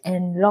for it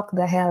and lock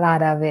the hell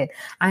out of it.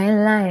 I ain't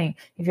lying.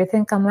 If you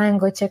think I'm lying,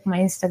 go check my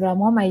Instagram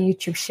or my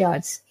YouTube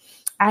shorts.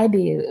 I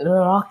be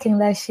rocking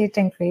that shit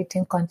and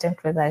creating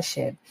content with that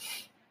shit.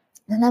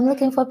 And I'm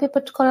looking for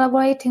people to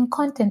collaborate in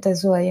content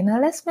as well.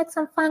 Let's make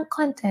some fun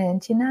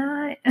content,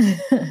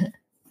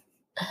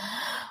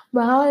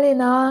 But all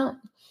in all,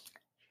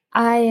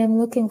 I am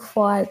looking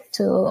forward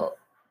to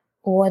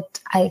what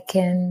I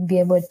can be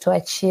able to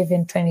achieve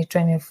in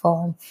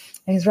 2024.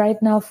 Because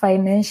right now,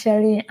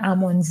 financially,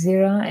 I'm on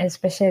zero,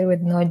 especially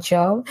with no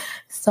job.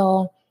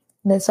 So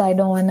that's why I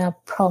don't want to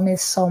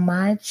promise so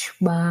much,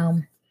 but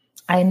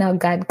I know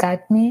God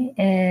got me,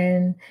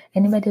 and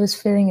anybody who's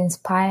feeling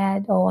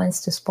inspired or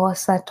wants to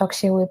sponsor Talk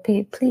Shit with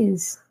Pete,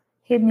 please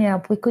hit me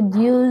up. We could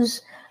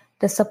use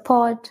the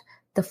support,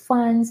 the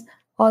funds,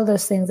 all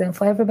those things. And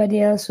for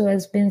everybody else who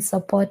has been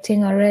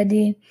supporting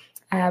already,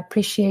 I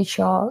appreciate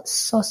y'all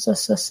so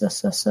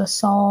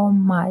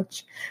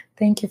much.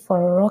 Thank you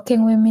for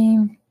rocking with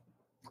me.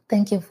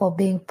 Thank you for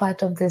being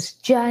part of this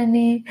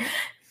journey.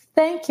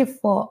 Thank you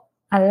for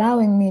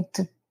allowing me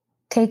to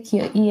take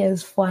your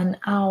ears for an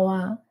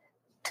hour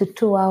to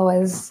 2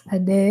 hours a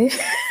day,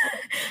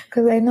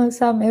 because I know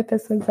some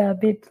episodes are a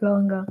bit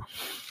longer.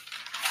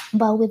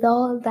 But with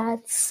all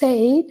that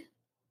said,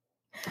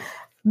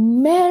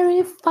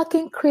 Merry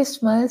fucking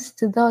Christmas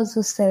to those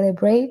who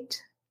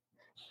celebrate.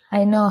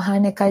 I know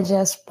Hanukkah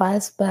just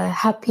passed, but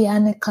happy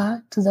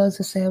Hanukkah to those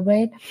who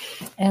celebrate,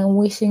 and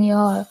wishing you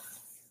all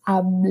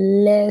a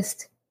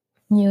blessed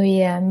new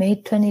year. May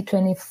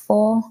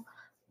 2024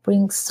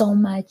 bring so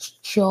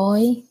much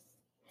joy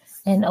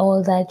and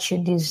all that you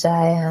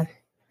desire.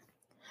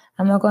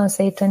 I'm not going to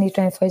say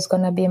 2024 is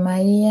going to be my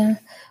year,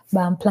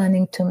 but I'm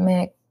planning to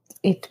make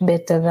it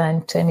better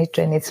than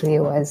 2023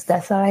 was.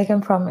 That's all I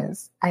can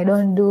promise.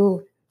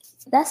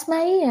 That's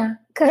my year,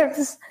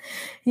 because,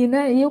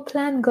 you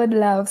plan, God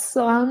loves.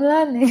 So I'm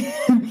learning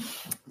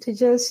to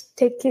just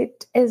take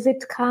it as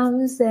it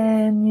comes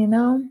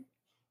and,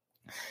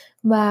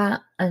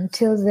 but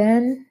until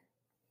then,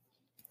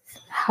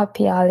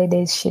 happy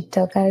holidays, shit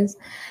talkers.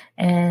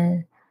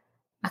 And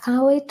I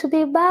can't wait to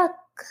be back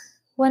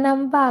when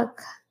I'm back.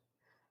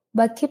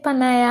 But keep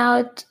an eye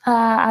out.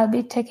 I'll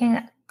be taking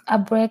a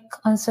break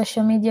on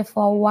social media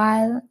for a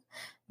while,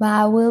 but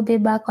I will be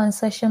back on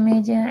social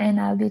media and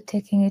I'll be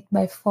taking it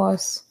by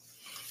force.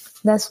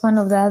 That's one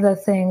of the other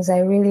things. I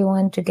really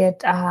want to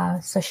get a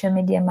social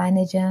media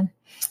manager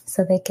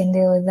so they can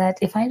deal with that.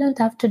 If I don't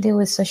have to deal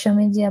with social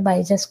media, but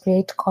I just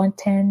create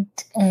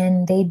content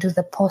and they do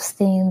the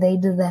posting,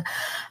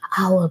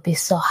 I will be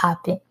so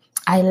happy.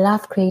 I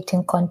love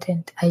creating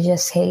content. I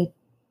just hate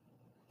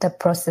the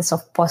process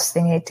of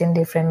posting it in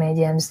different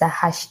mediums, the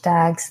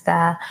hashtags,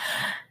 the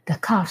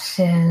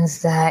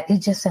captions, it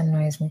just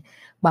annoys me.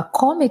 But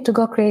call me to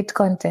go create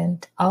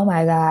content. Oh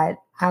my God,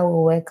 I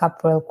will wake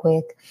up real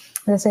quick.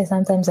 That's why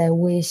sometimes I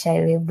wish I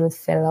lived with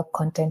fellow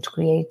content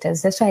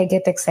creators. That's why I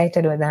get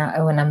excited when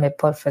I'm at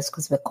Podfest,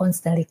 because we're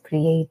constantly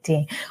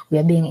creating. We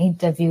are being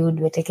interviewed,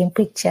 we're taking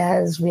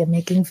pictures, we're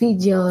making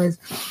videos.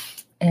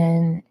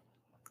 And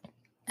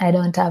I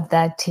don't have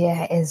that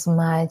here as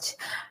much.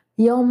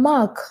 Yo,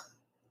 Mark,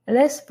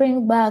 let's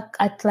bring back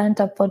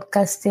Atlanta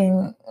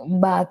podcasting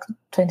back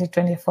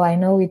 2024. I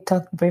know we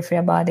talked briefly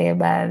about it,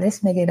 but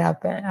let's make it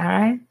happen. All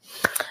right.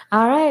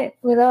 All right.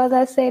 With all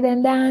that said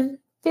and done,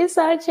 peace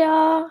out,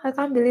 y'all. I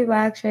can't believe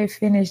I actually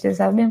finished this.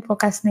 I've been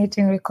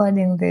procrastinating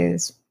recording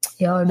this.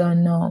 Y'all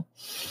don't know.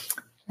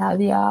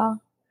 Love y'all.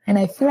 And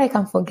I feel like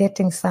I'm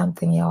forgetting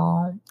something,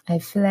 y'all. I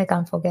feel like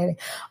I'm forgetting.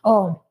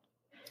 Oh,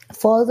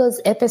 for all those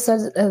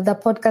episodes of the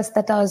podcast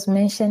that I was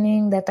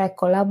mentioning that I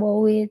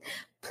collaborate with,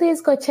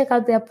 please go check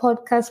out their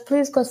podcast.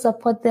 Please go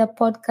support their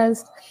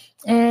podcast.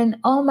 And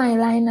all my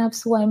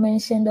lineups who I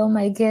mentioned, all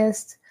my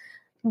guests,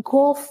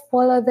 go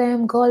follow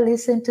them, go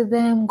listen to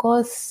them,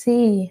 go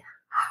see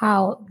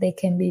how they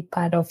can be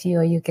part of you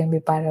or you can be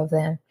part of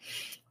them.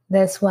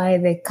 That's why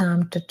they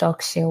come to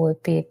talk share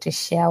with Pete, to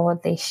share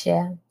what they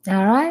share.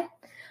 All right?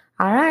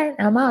 All right,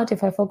 I'm out.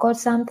 If I forgot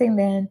something,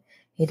 then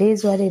it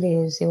is what it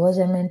is. It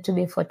wasn't meant to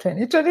be for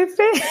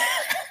 2023.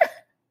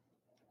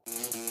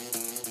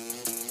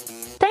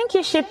 Thank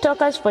you, Ship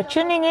Talkers, for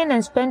tuning in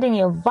and spending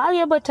your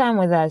valuable time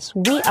with us.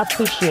 We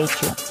appreciate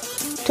you.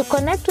 To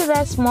connect with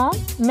us more,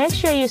 make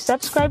sure you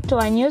subscribe to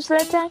our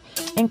newsletter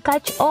and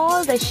catch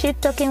all the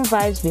shit-talking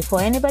vibes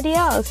before anybody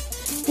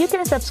else. You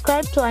can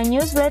subscribe to our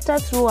newsletter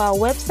through our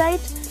website,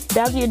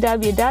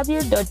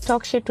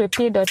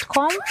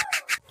 www.talkshitwithp.com,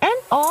 and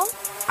or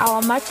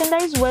our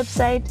merchandise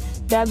website,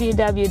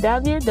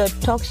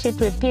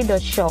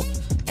 www.talkshitwithp.shop.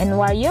 And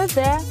while you're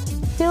there,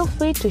 feel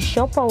free to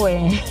shop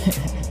away.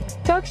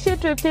 Talk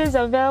Shit with P is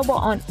available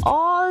on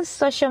all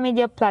social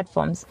media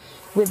platforms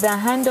with the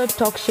handle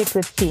Talk Shit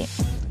with P.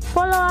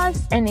 Follow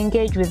us and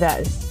engage with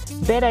us.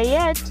 Better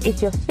yet,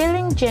 if you're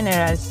feeling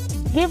generous,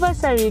 give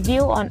us a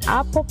review on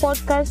Apple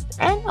Podcasts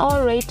and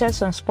or rate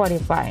us on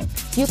Spotify.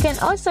 You can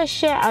also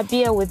share a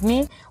beer with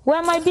me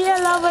where my beer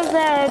lovers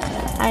at.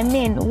 I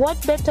mean,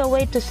 what better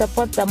way to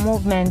support the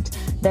movement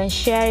than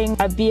sharing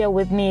a beer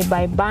with me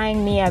by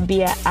buying me a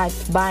beer at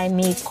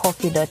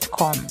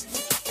buymecoffee.com.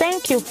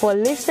 Thank you for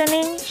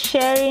listening,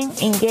 sharing,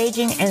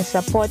 engaging, and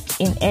support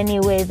in any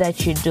way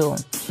that you do.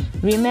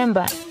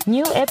 Remember,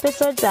 new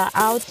episodes are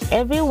out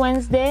every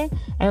Wednesday,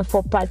 and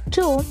for part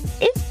 2,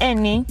 if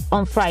any,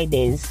 on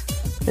Fridays.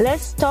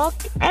 Let's talk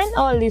and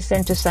all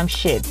listen to some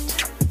shit.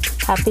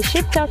 Happy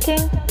shit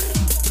talking.